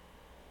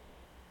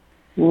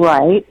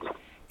 Right.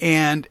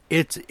 And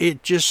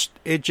it just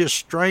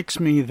strikes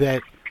me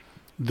that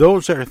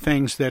those are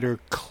things that are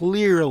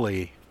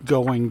clearly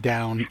going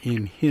down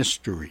in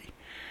history.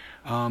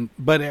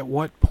 But at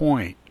what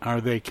point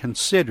are they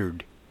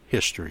considered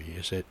history?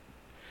 Is it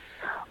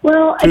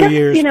 2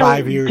 years,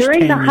 5 years, during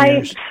 10 the height,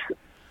 years?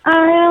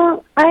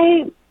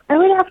 I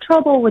would have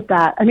trouble with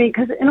that. I mean,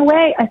 because in a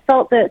way, I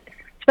felt that,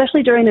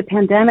 especially during the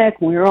pandemic,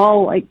 when we were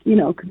all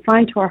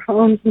confined to our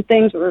homes and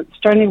things, we were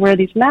starting to wear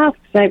these masks.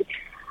 I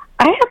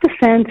have the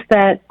sense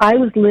that I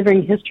was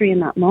living history in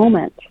that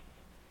moment.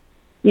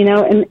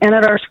 And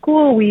at our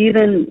school, we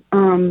even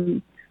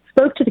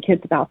spoke to the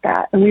kids about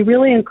that, and we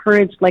really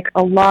encouraged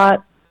a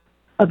lot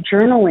of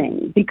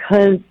journaling,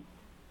 because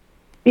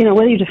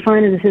whether you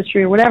define it as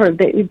history or whatever,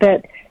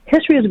 that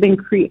history has been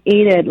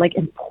created,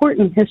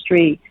 important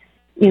history,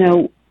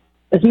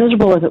 as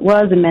miserable as it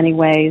was in many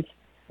ways,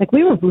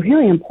 we were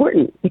really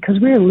important because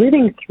we were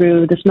living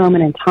through this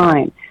moment in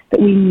time that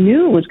we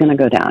knew was going to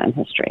go down in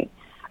history,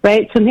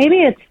 right? So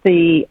maybe it's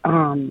the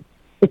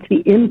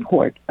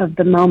import of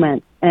the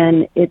moment,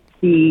 and it's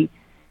the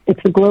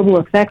global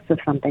effects of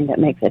something that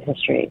makes it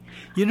history.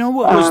 You know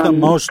what was the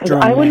most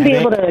dramatic? I wouldn't be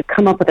able to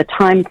come up with a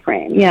time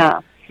frame.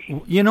 Yeah.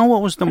 You know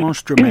what was the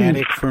most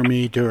dramatic for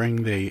me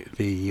during the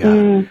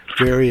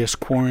various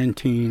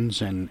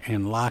quarantines and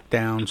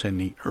lockdowns in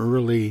the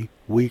early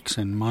weeks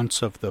and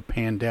months of the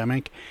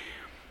pandemic?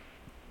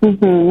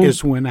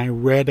 Is when I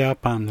read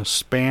up on the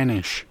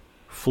Spanish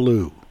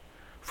flu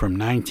from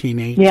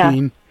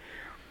 1918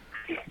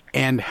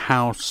 and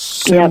how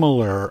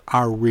similar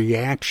our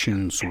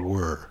reactions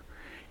were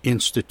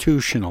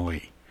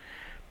institutionally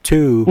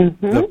to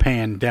the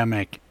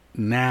pandemic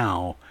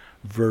now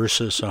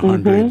versus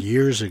 100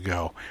 years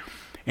ago.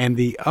 And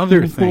the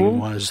other thing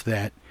was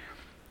that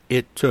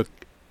it took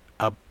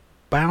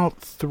about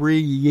 3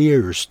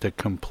 years to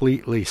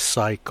completely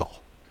cycle.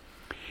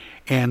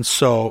 And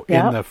so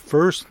in the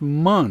first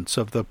months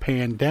of the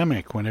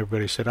pandemic, when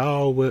everybody said,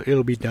 oh, well,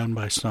 it'll be done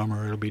by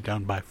summer, it'll be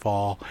done by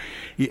fall,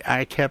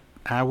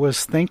 I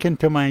was thinking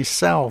to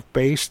myself,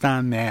 based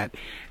on that,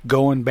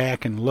 going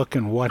back and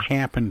looking what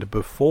happened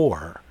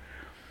before,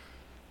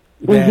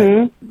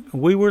 that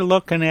we were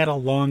looking at a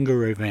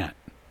longer event.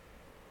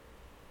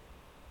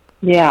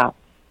 Yeah.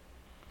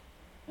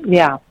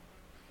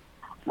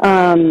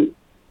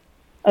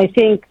 I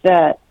think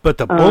that... But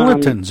the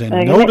bulletins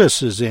and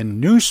notices in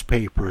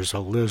newspapers,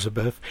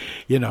 Elizabeth,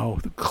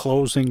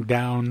 closing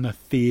down the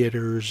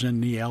theaters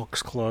and the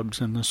Elks Clubs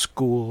and the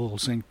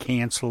schools and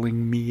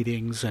canceling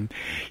meetings and,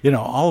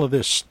 all of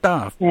this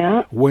stuff,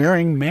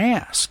 wearing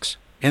masks.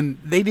 And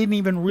they didn't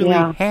even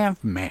really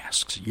have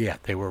masks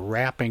yet. They were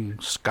wrapping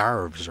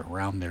scarves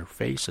around their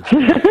faces.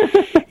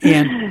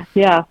 And,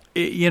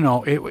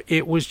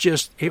 it was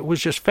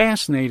just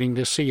fascinating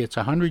to see. It's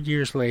 100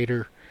 years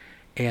later,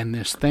 and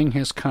this thing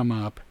has come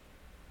up,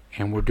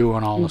 and we're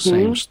doing all the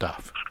same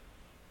stuff.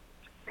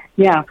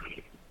 Yeah.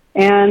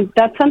 And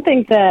that's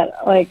something that,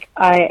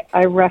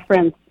 I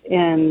reference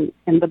in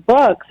the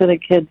book so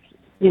that kids,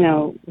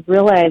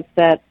 realize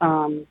that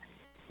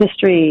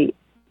history,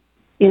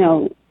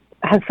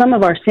 has some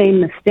of our same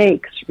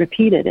mistakes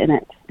repeated in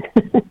it.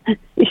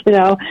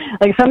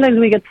 Sometimes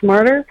we get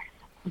smarter,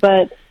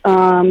 but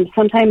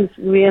sometimes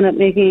we end up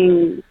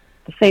making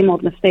the same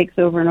old mistakes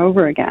over and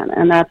over again,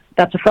 and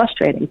that's a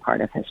frustrating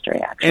part of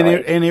history,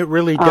 actually. And it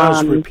really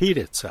does repeat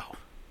itself.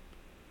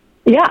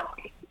 Yeah.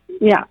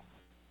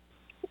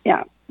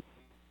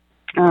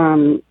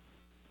 In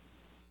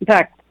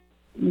fact,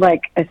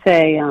 like I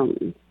say,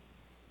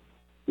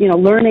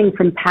 learning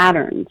from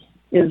patterns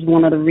is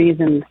one of the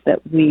reasons that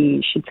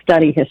we should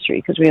study history,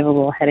 because we have a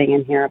little heading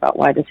in here about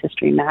why does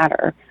history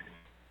matter.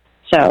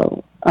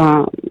 So,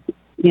 I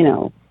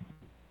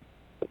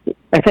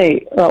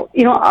say,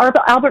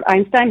 Albert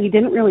Einstein, he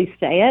didn't really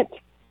say it,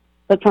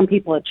 but some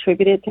people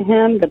attribute it to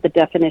him, that the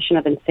definition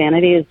of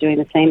insanity is doing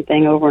the same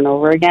thing over and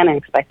over again and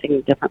expecting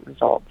different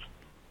results.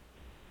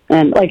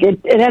 And,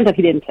 it ends up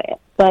he didn't say it,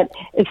 but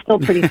it's still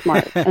pretty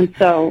smart. And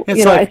so,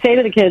 I say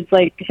to the kids,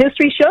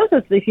 history shows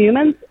us that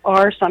humans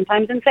are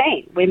sometimes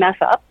insane. We mess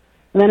up,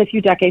 and then a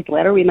few decades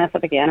later, we mess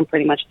up again in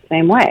pretty much the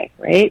same way,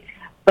 right?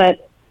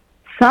 But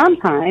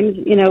sometimes,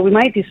 we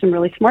might do some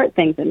really smart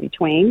things in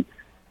between,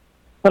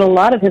 but a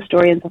lot of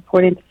historians have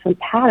pointed to some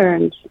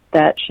patterns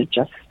that should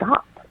just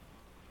stop,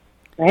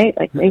 right?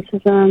 Like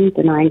racism,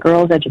 denying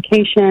girls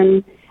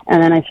education.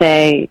 And then I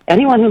say,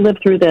 anyone who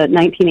lived through the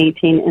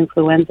 1918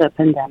 influenza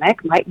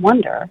pandemic might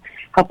wonder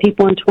how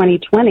people in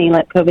 2020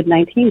 let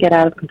COVID-19 get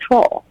out of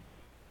control.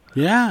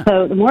 Yeah.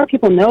 So the more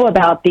people know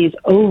about these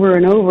over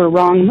and over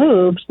wrong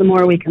moves, the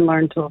more we can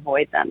learn to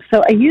avoid them.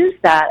 So I use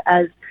that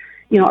as,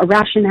 a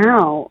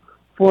rationale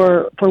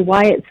for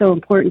why it's so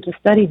important to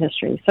study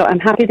history. So I'm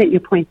happy that you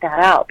point that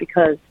out,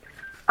 because,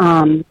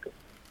 the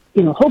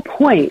whole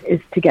point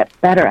is to get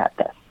better at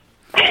this.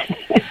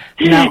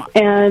 Now,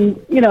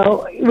 and,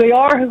 we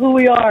are who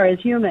we are as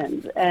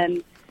humans.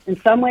 And in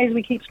some ways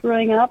we keep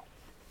screwing up,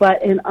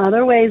 but in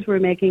other ways we're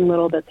making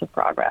little bits of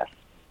progress.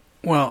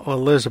 Well,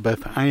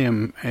 Elizabeth, I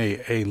am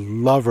a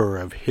lover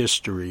of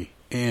history,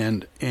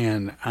 and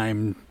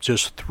I'm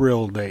just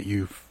thrilled that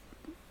you've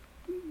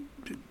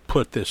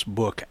put this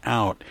book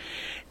out.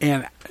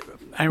 And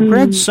I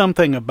read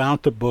something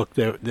about the book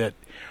that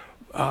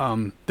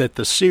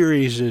the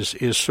series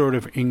is sort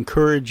of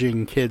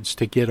encouraging kids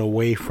to get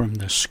away from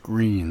the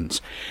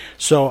screens.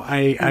 So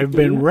I've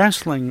been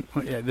wrestling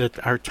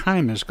that our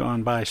time has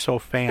gone by so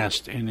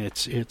fast, and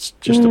it's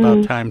just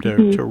about time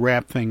to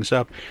wrap things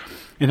up.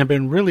 And I've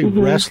been really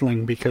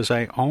wrestling, because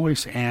I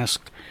always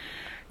asked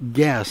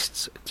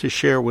guests to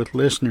share with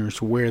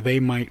listeners where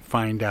they might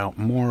find out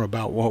more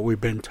about what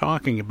we've been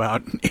talking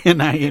about,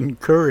 and I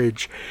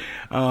encourage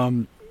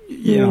sharing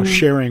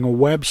a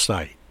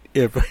website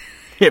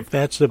if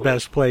that's the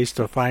best place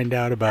to find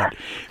out about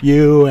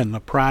you and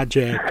the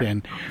project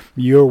and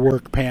your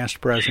work,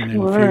 past, present,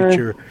 and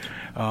future.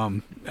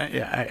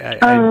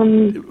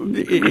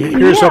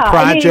 Here's a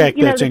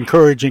project that's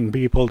encouraging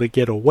people to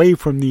get away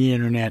from the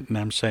internet, and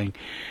I'm saying,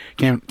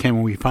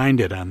 can we find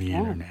it on the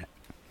internet?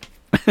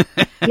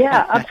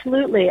 Yeah,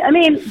 absolutely. I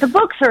mean, the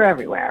books are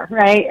everywhere,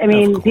 right? I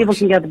mean, people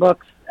can get the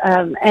books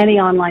any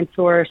online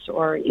source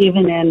or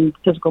even in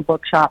physical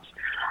bookshops.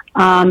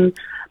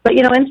 But,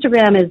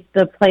 Instagram is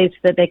the place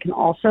that they can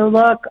also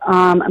look.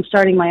 I'm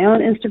starting my own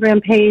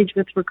Instagram page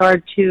with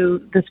regard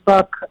to this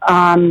book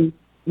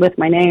with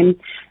my name,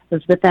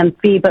 Elizabeth M.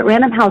 Fee. But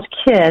Random House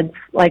Kids,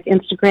 like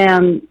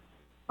Instagram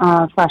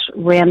 /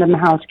 Random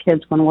House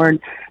Kids, one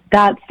word,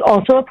 that's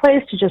also a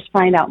place to just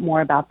find out more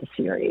about the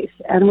series.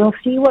 And we'll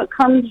see what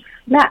comes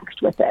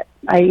next with it.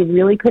 I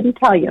really couldn't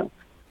tell you.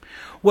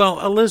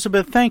 Well,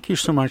 Elizabeth, thank you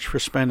so much for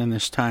spending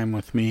this time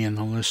with me and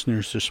the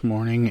listeners this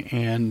morning,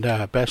 and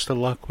best of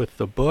luck with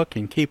the book,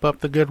 and keep up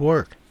the good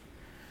work.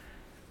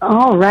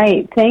 All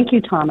right. Thank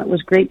you, Tom. It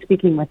was great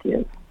speaking with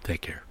you.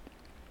 Take care.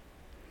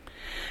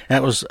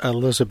 That was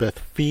Elizabeth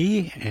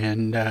Fee,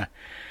 and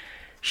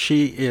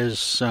she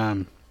is,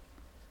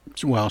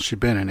 she's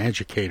been an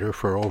educator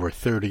for over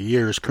 30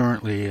 years,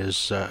 currently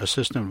is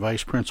assistant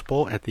vice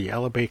principal at the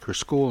Ella Baker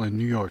School in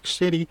New York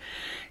City,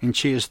 and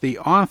she is the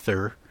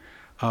author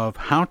of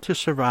How to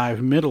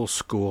Survive Middle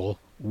School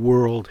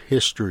World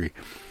History.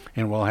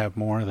 And we'll have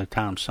more of the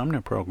Tom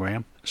Sumner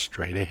program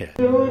straight ahead.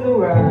 Do the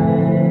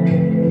right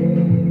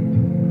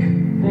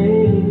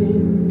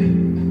thing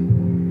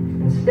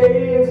and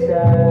stay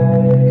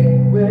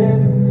inside with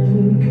me.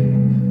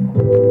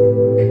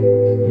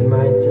 You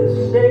might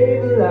just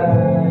save a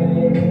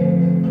life,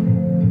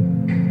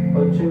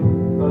 or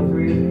 2 or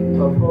 3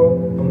 or 4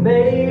 or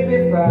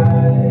maybe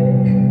 5.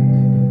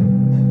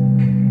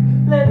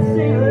 Let's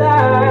save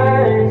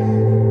lives.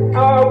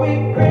 Are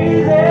we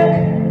crazy,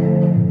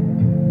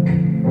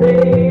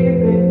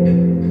 baby?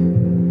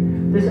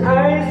 This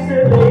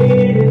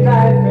isolated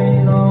life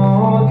ain't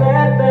all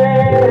that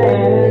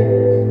bad.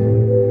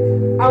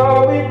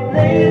 Are we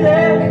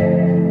lazy?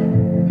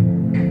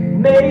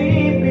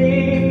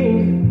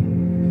 Maybe,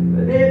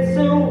 but it's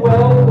a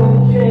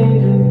welcome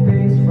change of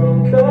pace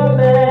from the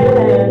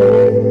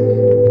madness.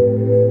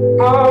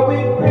 Are we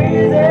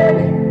crazy,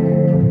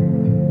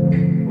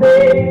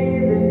 baby?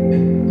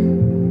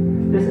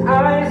 This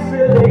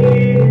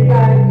isolated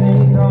life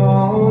ain't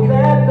all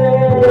that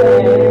bad.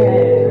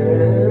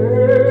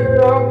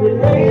 Are we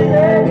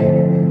lazy?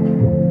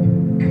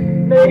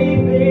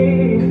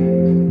 Maybe,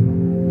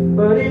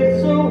 but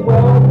it's a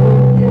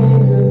welcome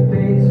change of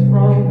pace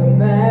from the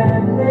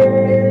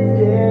madness,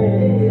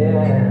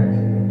 yeah.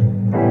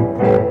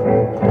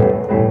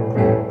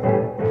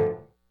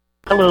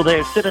 Hello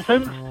there,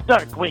 citizens.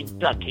 Darkwing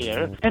Duck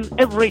here, and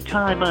every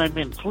time I'm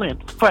in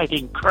Flint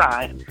fighting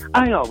crime,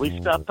 I always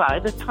stop by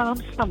the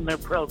Tom Sumner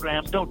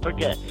program. Don't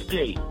forget,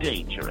 stay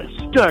dangerous.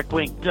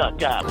 Darkwing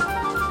Duck out.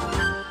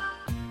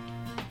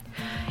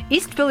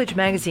 East Village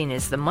Magazine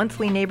is the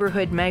monthly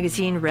neighborhood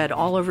magazine read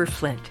all over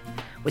Flint.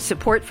 With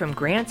support from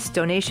grants,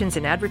 donations,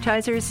 and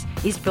advertisers,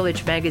 East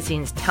Village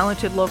Magazine's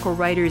talented local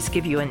writers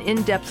give you an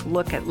in-depth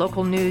look at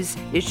local news,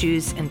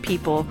 issues, and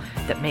people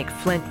that make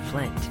Flint,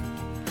 Flint.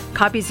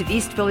 Copies of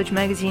East Village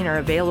Magazine are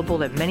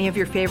available at many of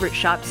your favorite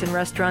shops and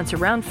restaurants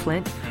around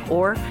Flint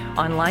or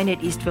online at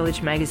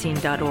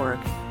eastvillagemagazine.org.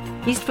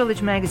 East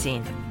Village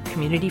Magazine,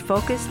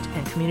 community-focused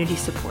and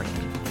community-supported.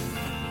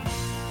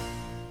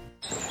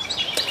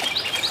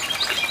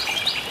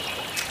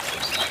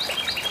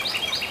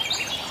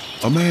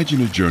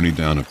 Imagine a journey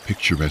down a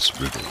picturesque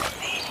riverway.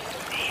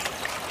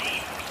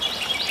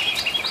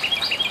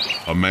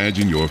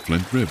 Imagine your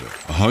Flint River,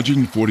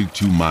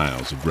 142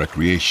 miles of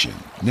recreation,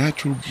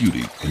 natural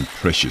beauty, and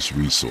precious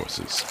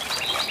resources.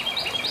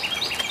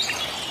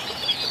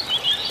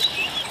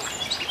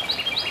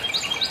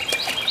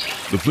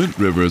 The Flint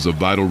River is a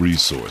vital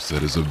resource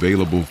that is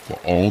available for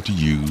all to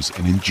use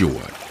and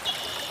enjoy.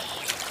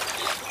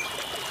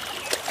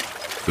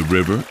 The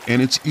river and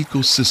its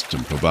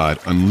ecosystem provide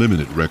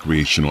unlimited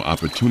recreational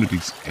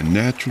opportunities and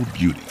natural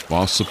beauty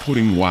while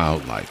supporting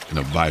wildlife in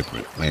a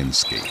vibrant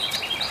landscape.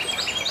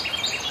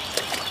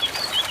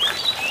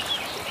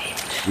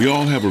 We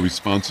all have a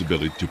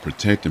responsibility to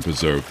protect and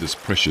preserve this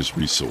precious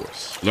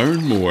resource.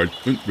 Learn more at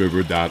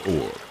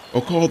flintriver.org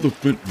or call the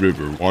Flint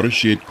River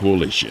Watershed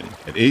Coalition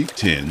at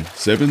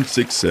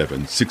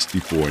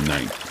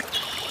 810-767-6490.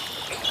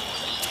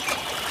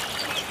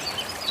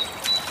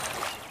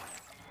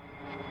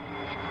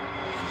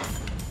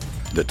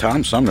 The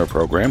Tom Sumner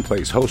program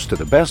plays host to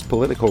the best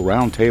political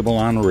roundtable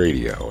on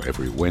radio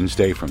every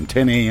Wednesday from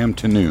 10 a.m.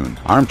 to noon.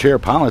 Armchair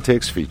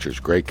Politics features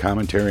great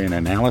commentary and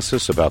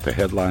analysis about the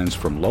headlines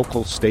from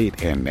local,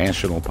 state, and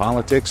national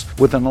politics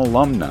with an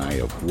alumni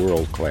of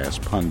world-class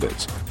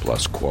pundits,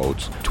 plus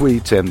quotes,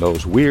 tweets, and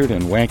those weird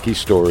and wacky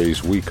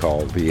stories we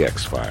call the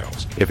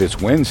X-Files. If it's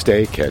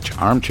Wednesday, catch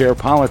Armchair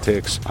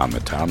Politics on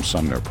the Tom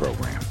Sumner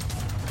program.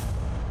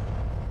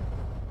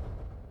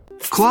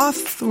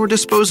 Cloth or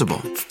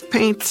disposable?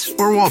 Paint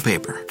or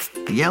wallpaper?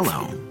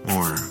 Yellow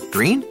or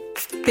green?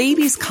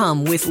 Babies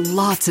come with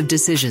lots of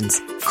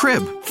decisions.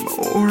 Crib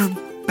or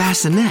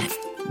bassinet?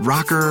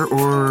 Rocker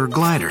or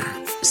glider?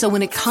 So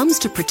when it comes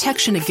to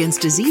protection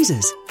against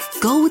diseases,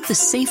 go with the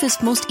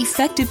safest, most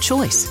effective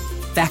choice,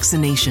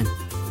 vaccination.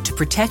 To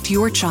protect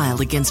your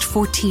child against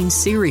 14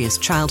 serious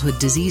childhood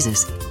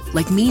diseases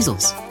like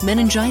measles,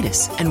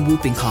 meningitis, and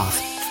whooping cough.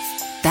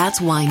 That's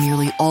why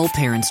nearly all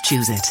parents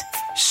choose it.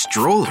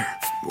 Stroller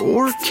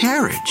or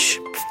carriage?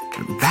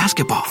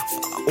 basketball,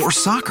 or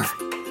soccer.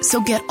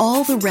 So get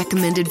all the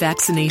recommended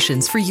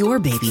vaccinations for your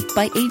baby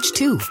by age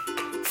 2.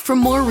 For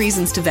more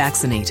reasons to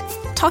vaccinate,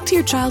 talk to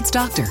your child's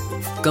doctor.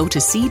 Go to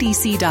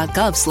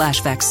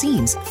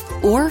cdc.gov/vaccines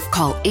or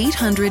call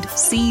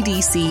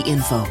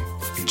 800-CDC-INFO.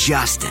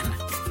 Justin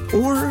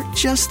or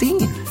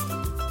Justine.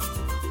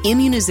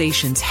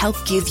 Immunizations help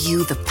give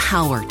you the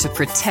power to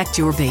protect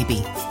your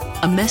baby.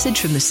 A message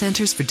from the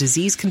Centers for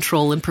Disease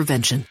Control and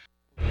Prevention.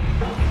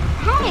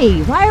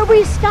 Hey, why are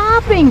we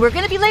stopping? We're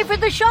going to be late for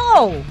the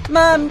show.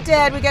 Mom,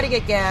 Dad, we got to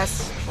get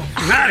gas.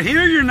 Not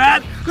here, you're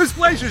not. This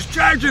place is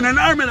charging an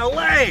arm and a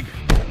leg.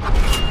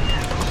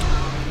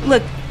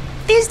 Look,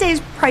 these days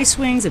price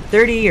swings of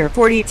 30 or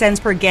 40 cents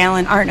per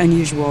gallon aren't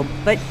unusual,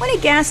 but when a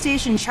gas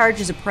station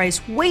charges a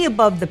price way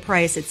above the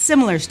price at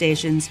similar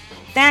stations,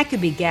 that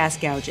could be gas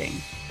gouging.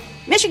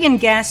 Michigan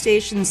gas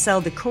stations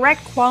sell the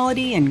correct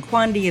quality and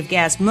quantity of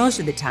gas most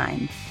of the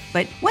time,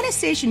 but when a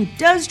station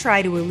does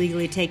try to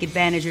illegally take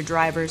advantage of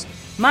drivers,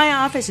 my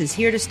office is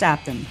here to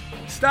stop them.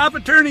 Stop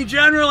Attorney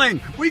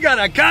Generaling! We got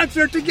a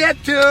concert to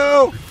get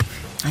to!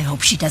 I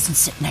hope she doesn't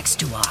sit next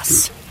to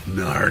us.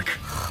 Narc.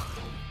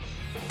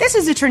 This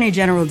is Attorney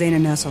General Dana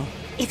Nessel.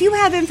 If you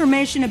have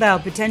information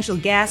about potential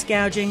gas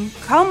gouging,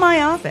 call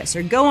my office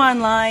or go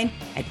online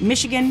at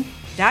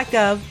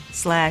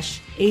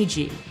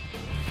michigan.gov/AG.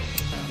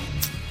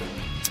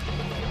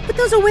 Put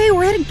those away,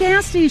 we're at a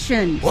gas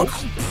station.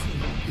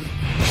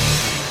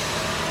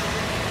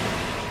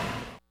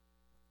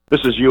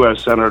 This is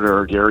U.S.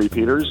 Senator Gary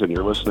Peters, and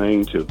you're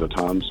listening to the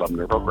Tom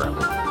Sumner Program.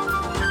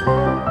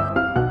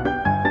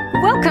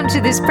 Welcome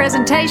to this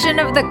presentation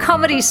of the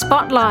Comedy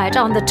Spotlight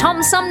on the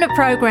Tom Sumner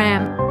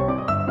Program.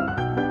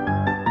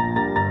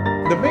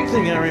 The big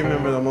thing I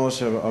remember the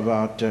most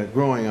about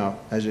growing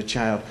up as a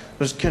child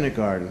was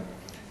kindergarten.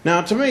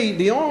 Now, to me,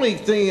 the only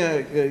thing,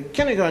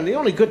 kindergarten, the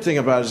only good thing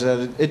about it is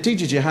that it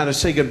teaches you how to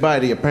say goodbye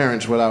to your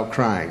parents without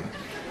crying.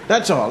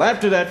 That's all.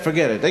 After that,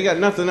 forget it. They got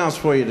nothing else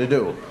for you to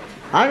do.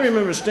 I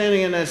remember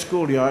standing in that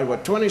schoolyard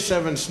with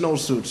 27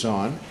 snowsuits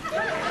on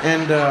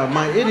and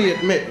my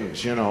idiot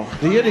mittens, you know.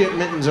 The idiot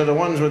mittens are the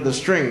ones with the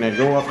string that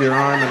go up your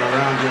arm and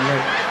around your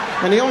neck.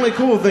 And the only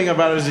cool thing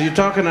about it is you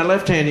talk in the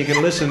left hand, you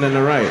can listen in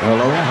the right.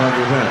 Hello? How'd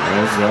you been?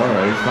 That's all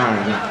right,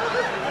 fine.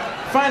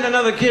 Find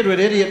another kid with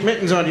idiot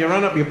mittens on, you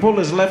run up, you pull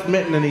his left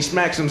mitten, and he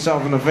smacks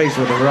himself in the face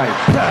with the right.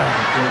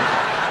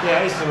 Yeah,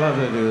 I used to love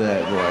to do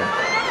that, boy.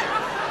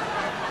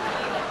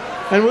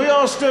 And we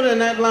all stood in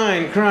that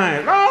line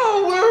crying,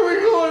 oh, where are we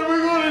going?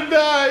 We're going to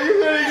die. You're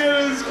going to get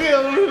us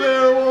killed in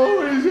there.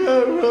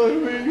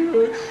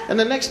 And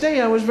the next day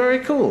I was very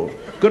cool.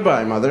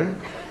 Goodbye, Mother.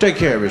 Take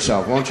care of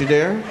yourself, won't you,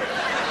 dear?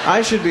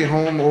 I should be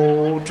home,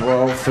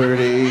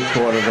 12:30,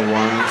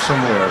 1:45,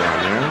 somewhere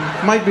around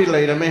there. Might be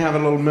late. I may have a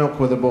little milk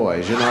with the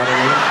boys, you know what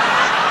I mean?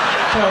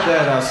 Tell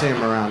Dad I'll see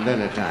him around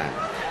dinner time.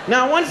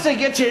 Now, once they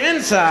get you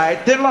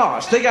inside, they're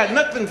lost. They got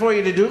nothing for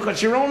you to do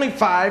because you're only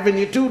 5 and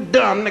you're too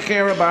dumb to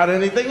care about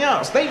anything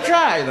else. They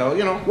try, though,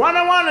 you know. 1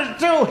 and 1 is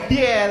 2.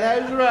 Yeah,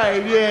 that's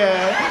right,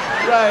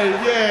 yeah. Right,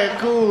 yeah,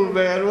 cool,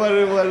 man. 1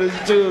 and 1 is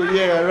 2.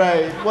 Yeah,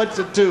 right. What's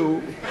a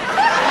 2?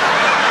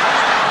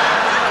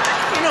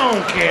 You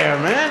don't care,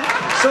 man.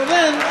 So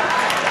then,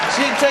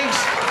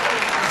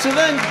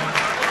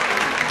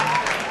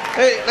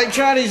 they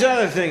try these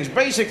other things,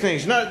 basic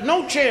things.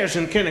 No chairs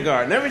in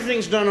kindergarten.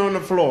 Everything's done on the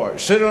floor.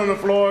 Sit on the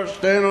floor,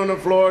 stand on the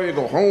floor, you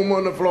go home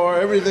on the floor.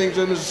 Everything's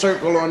in a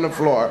circle on the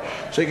floor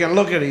so you can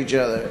look at each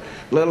other.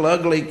 Little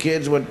ugly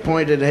kids with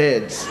pointed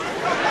heads.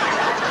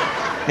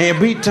 And you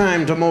beat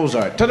time to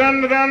Mozart.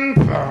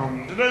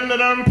 Ta-dun-da-dun-pum,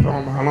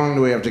 ta-dun-da-dun-pum. How long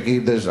do we have to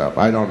keep this up?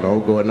 I don't know.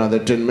 Go another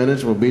 10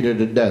 minutes, we'll beat her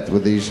to death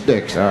with these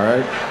sticks, all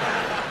right?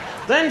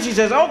 Then she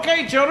says,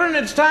 okay, children,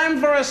 it's time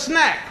for a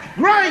snack.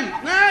 Right,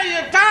 now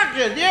you're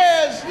talking.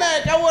 Yeah,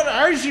 snack. I want a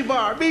Hershey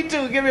bar. Me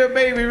too. Give me a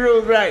Baby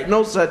Ruth. Right,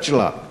 no such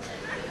luck.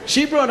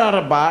 She brought out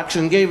a box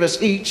and gave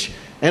us each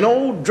an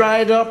old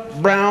dried up,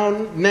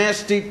 brown,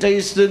 nasty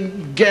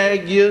tasting,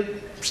 gag you,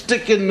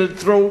 stick in the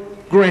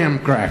throat graham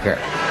cracker.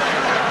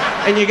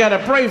 And you gotta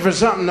pray for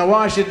something to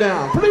wash it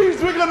down.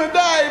 Please, we're gonna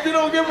die if you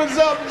don't give us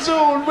something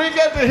soon. We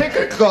got the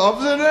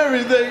hiccups and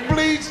everything,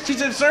 please. She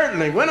said,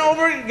 certainly. Went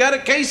over, got a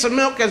case of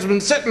milk that's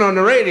been sitting on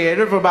the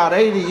radiator for about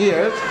 80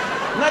 years.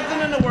 Nothing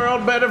in the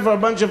world better for a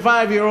bunch of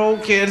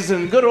 5-year-old kids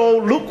than good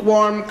old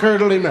lukewarm,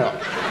 curdly milk.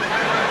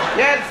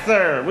 Yes,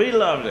 sir, we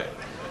loved it.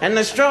 And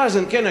the straws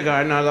in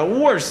kindergarten are the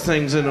worst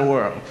things in the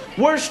world.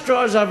 Worst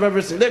straws I've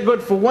ever seen. They're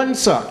good for one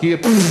suck.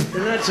 And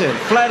that's it.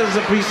 Flat as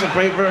a piece of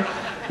paper.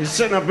 You're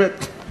sitting up there.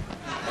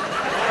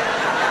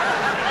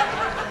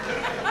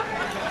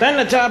 Then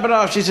to top it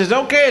off, she says,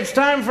 okay, it's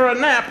time for a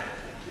nap.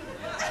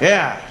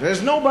 Yeah,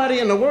 there's nobody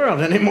in the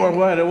world anymore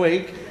wide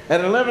awake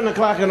at 11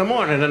 o'clock in the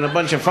morning than a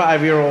bunch of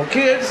 5-year-old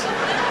kids.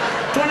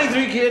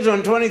 23 kids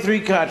on 23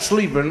 cots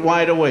sleeping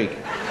wide awake.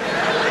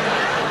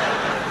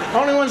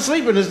 Only one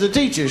sleeping is the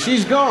teacher.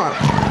 She's gone.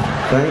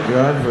 Thank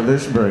God for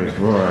this break,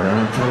 boy.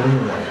 I'll tell you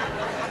that.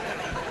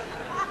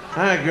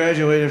 I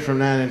graduated from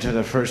that into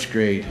the first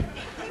grade.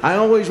 I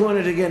always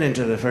wanted to get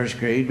into the first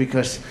grade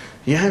because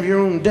you have your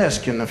own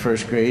desk in the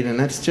first grade, and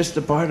that's just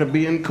a part of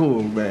being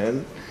cool,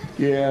 man.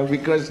 Yeah,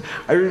 because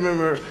I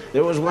remember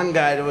there was one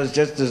guy that was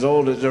just as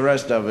old as the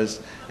rest of us,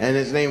 and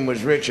his name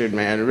was Richard,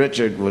 man.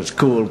 Richard was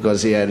cool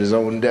because he had his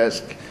own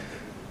desk.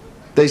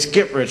 They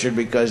skipped Richard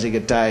because he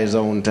could tie his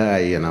own tie,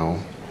 you know.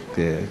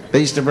 Yeah.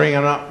 They used to bring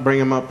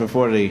him up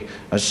before the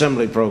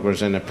assembly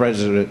programs, and the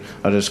president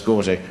of the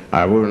school say,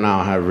 "I will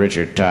now have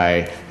Richard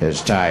tie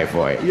his tie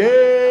for you."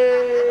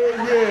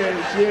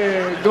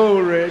 Yeah, go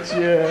Rich,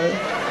 yeah.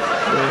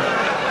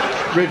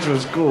 Rich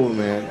was cool,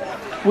 man.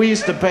 We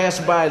used to pass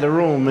by the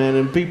room, man,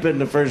 and peep in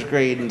the first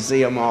grade and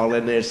see them all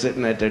in there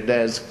sitting at their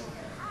desk.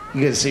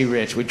 You can see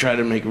Rich. We try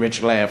to make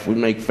Rich laugh. We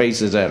make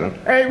faces at him.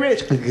 Hey,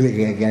 Rich.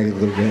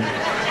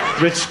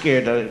 Rich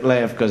scared to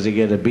laugh because he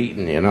get a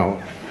beating, you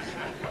know.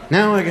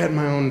 Now I got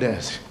my own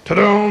desk.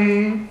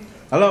 Ta-dum!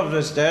 I love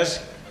this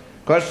desk.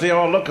 Of course, they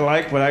all look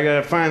alike, but I got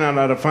to find out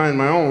how to find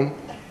my own.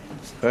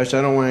 Of course,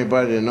 I don't want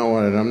anybody to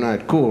know that I'm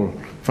not cool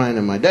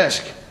finding my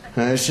desk.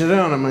 I sit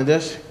down on my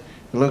desk,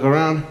 look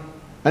around.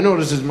 I know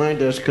this is my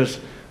desk because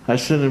I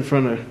sit in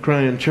front of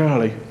Crying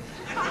Charlie.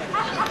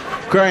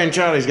 Crying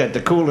Charlie's got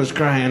the coolest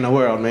cry in the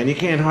world, man. You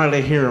can't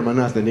hardly hear him or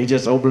nothing. He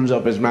just opens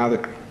up his mouth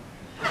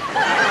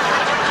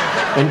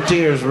and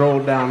tears roll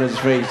down his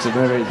face and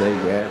everything,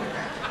 man.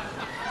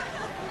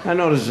 I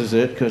know this is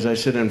it because I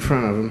sit in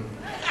front of him.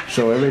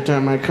 So every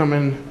time I come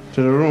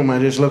into the room, I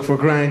just look for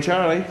Crying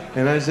Charlie,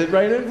 and I sit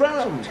right in front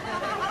of him.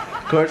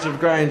 Of course, if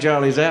Crying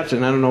Charlie's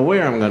absent, I don't know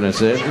where I'm going to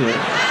sit.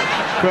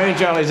 Crying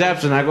Charlie's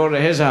absent, I go to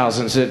his house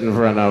and sit in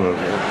front of him.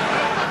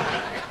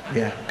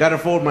 Yeah, gotta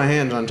fold my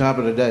hands on top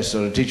of the desk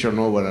so the teacher will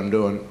know what I'm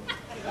doing.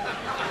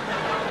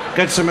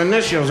 Got some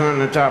initials on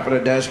the top of the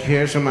desk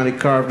here. Somebody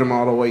carved them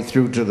all the way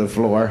through to the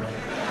floor.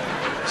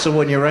 So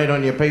when you write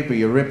on your paper,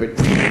 you rip it.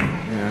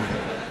 Yeah.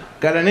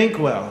 Got an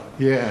inkwell.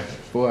 Yeah,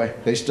 boy,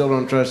 they still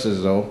don't trust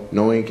us, though.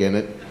 No ink in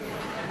it.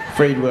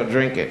 Afraid we'll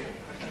drink it.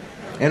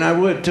 And I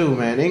would, too,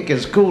 man. Ink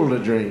is cool to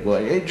drink,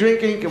 boy. Hey,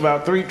 drink ink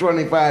about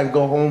 3:25,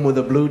 go home with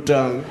a blue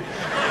tongue.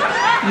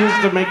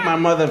 Used to make my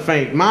mother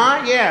faint.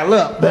 Ma, yeah,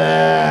 look.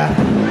 My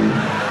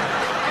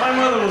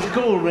mother was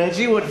cool, man.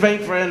 She would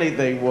faint for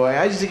anything, boy.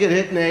 I used to get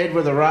hit in the head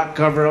with a rock,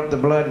 cover up the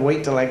blood,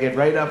 wait till I get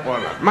right up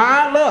on her.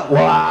 Ma, look.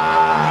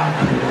 Wow.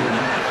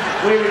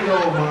 Way to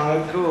go,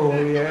 Ma. Cool,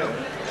 yeah.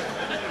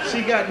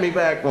 She got me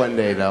back one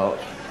day, though.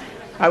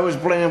 I was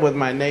playing with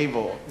my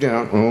navel. You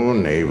know, oh,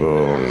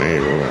 navel.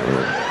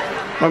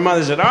 My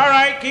mother said, all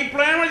right, keep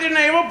playing with your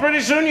navel.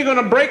 Pretty soon you're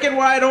going to break it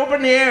wide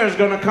open. The air is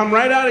going to come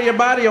right out of your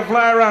body. You'll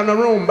fly around the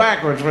room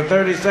backwards for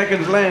 30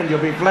 seconds, land.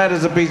 You'll be flat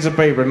as a piece of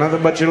paper.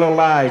 Nothing but your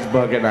little eyes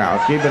bugging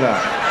out. Keep it up.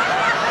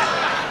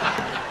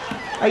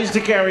 I used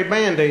to carry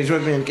Band-Aids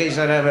with me in case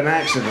I'd have an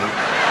accident.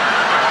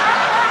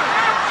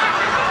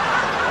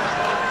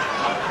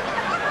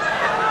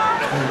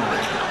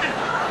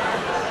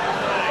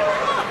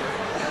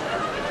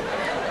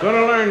 Going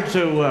to learn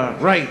to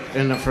write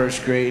in the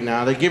first grade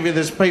now. They give you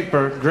this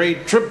paper,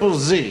 grade triple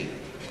Z.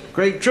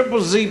 Grade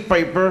triple Z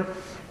paper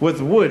with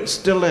wood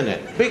still in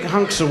it. Big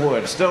hunks of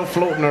wood still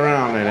floating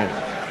around in it.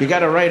 You got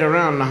to write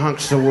around the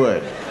hunks of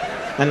wood.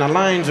 And the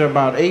lines are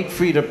about 8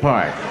 feet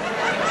apart.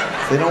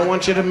 They don't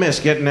want you to miss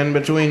getting in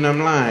between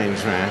them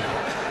lines, man.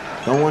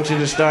 Don't want you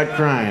to start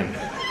crying.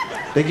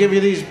 They give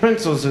you these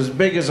pencils as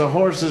big as a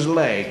horse's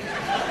leg.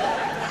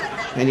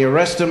 And you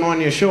rest them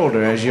on your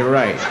shoulder as you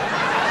write.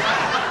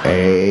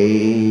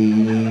 A,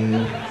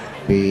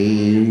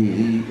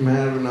 B. May I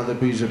have another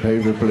piece of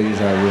paper,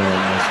 please? I will.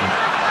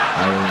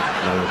 I want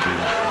another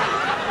piece.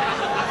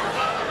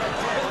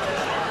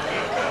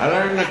 I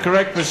learned the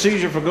correct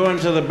procedure for going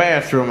to the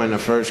bathroom in the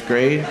first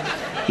grade.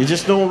 You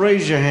just don't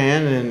raise your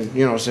hand and,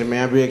 say,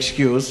 may I be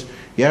excused.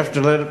 You have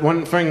to let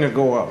one finger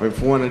go up. If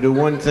you want to do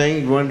one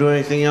thing, you want to do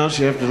anything else,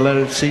 you have to let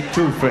it see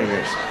 2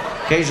 fingers.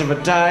 In case of a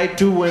tie,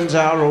 2 wins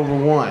out over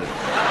 1.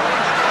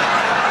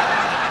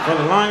 For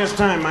the longest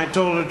time, I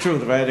told the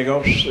truth. If I had to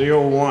go,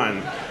 you're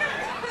 1.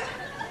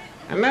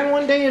 And then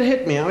one day it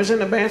hit me. I was in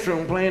the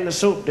bathroom playing the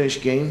soap dish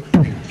game.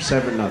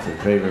 7-0,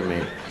 favor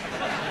me.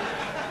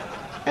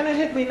 And it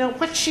hit me, now,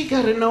 what's she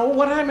got to know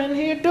what I'm in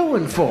here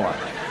doing for?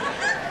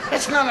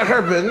 It's none of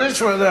her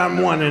business whether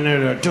I'm 1 in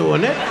it or 2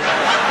 in it.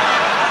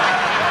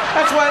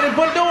 That's why they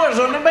put doors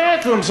on the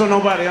bathroom so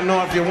nobody will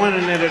know if you're 1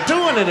 in it or 2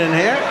 in it in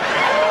here.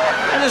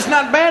 And it's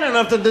not bad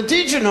enough that the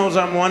teacher knows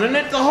I'm 1 in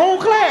it. The whole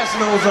class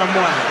knows I'm 1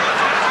 in it.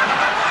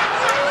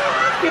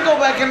 You go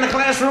back in the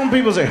classroom,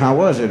 people say, how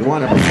was it?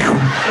 1 in it.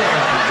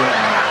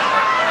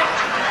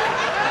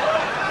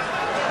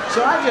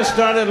 So I just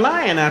started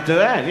lying after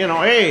that.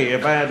 Hey,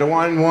 if I had the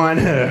 1,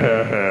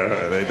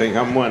 they think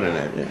I'm 1 in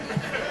it.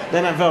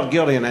 Then I felt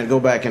guilty and I'd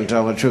go back and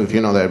tell the truth.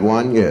 That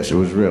 1? Yes, it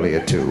was really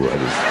a 2.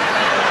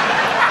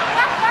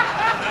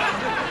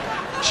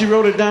 She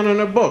wrote it down in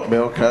her book.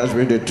 Bill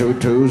Cosby did 2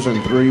 2s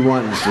and 3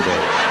 1s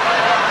today.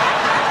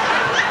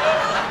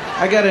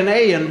 I got an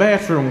A in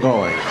bathroom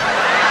going.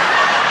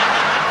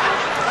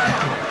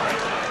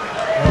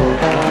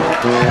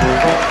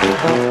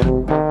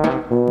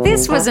 This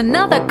This was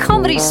another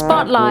Comedy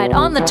Spotlight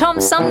on the Tom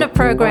Sumner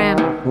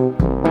Program.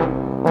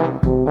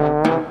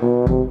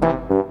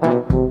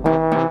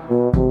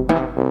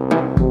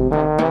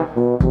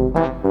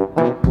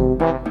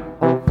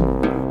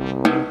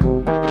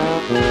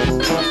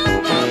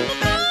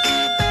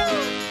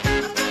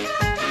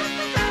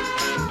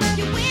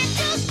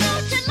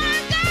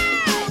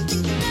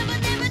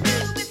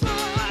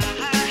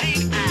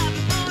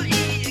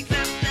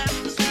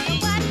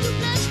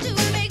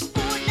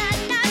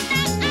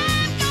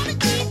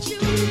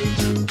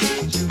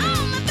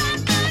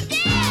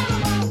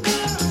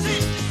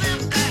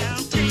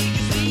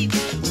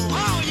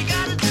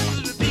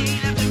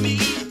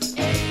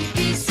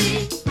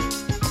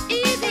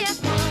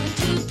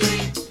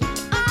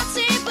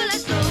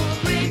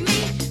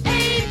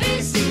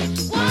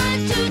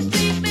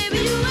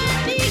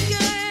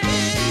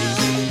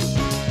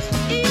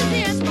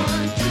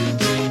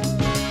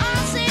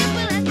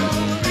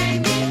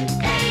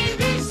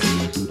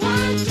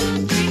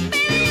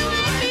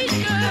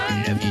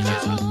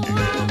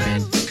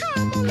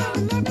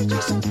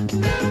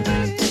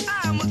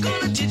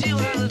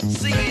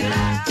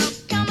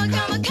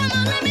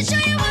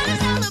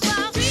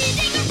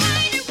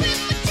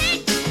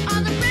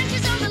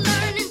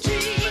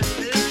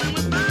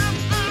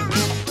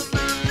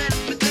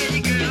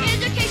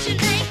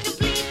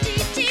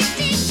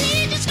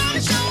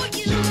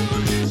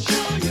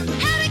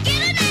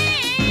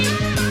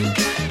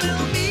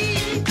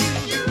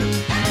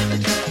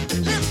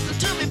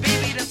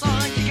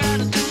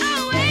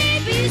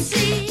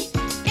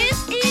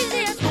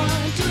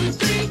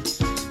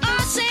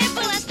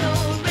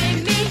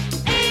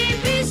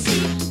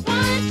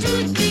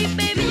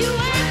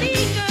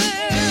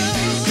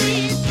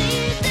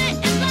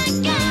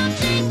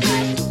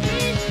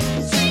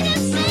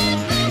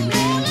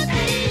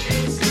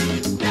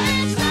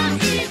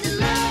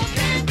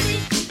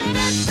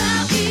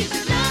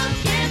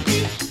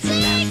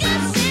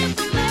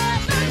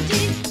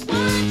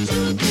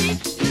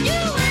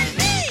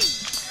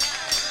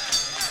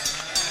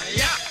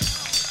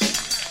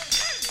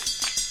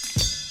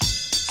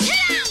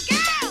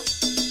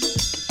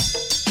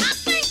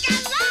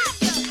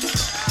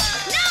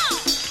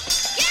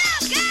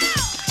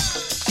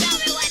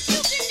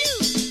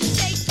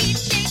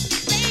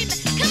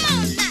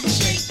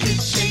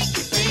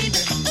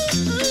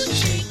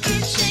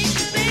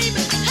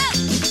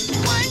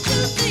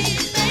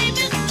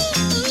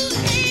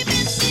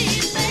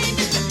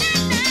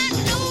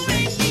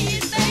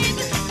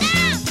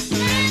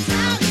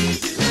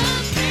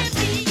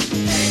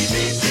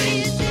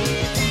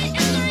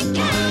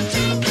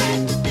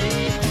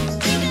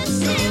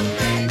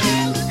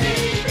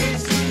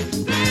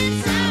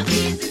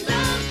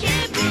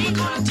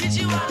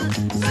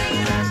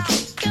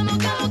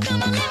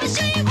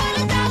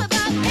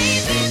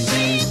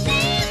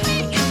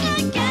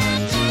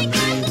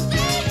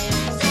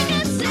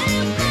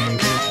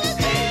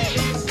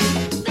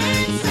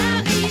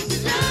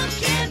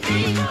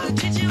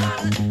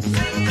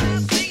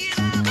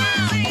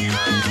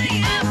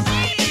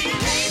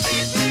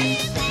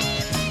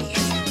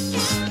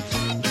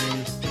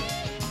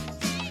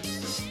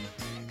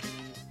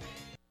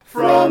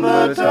 From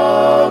the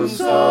Tom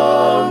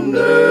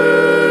Sumner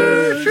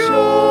Show.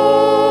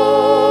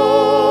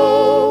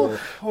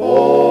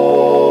 Oh,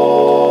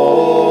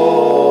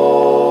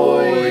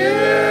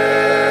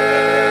 yeah.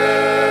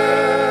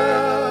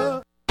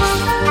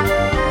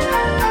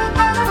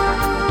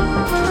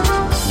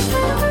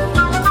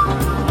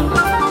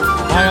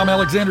 Hi, I'm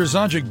Alexander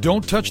Zonjic.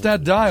 Don't touch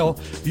that dial.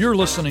 You're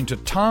listening to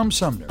Tom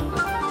Sumner.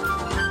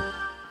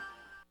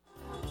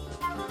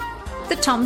 The Tom